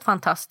helt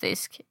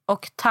fantastisk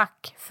och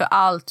tack för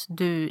allt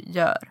du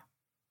gör.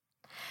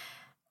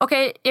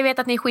 Okej, jag vet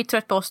att ni är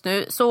skittrött på oss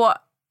nu, så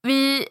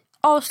vi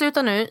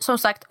avslutar nu. Som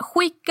sagt,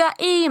 skicka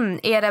in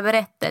era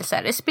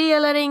berättelser. Det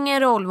spelar ingen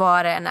roll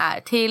vad den är,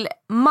 till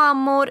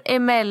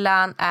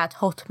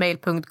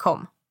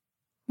mammoremellan@hotmail.com.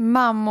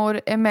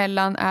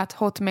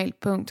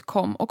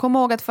 mammoremellan@hotmail.com. Och kom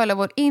ihåg att följa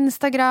vår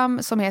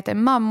Instagram som heter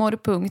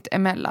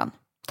mammor.emellan.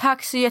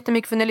 Tack så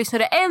jättemycket för att ni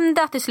lyssnade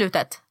ända till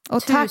slutet.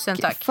 Och Tusen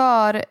tack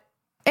för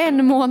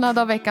en månad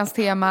av veckans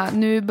tema.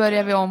 Nu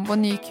börjar vi om på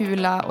ny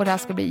kula och det här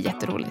ska bli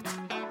jätteroligt.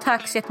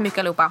 Tack så jättemycket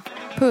allihopa.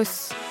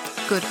 Puss.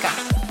 Gurka.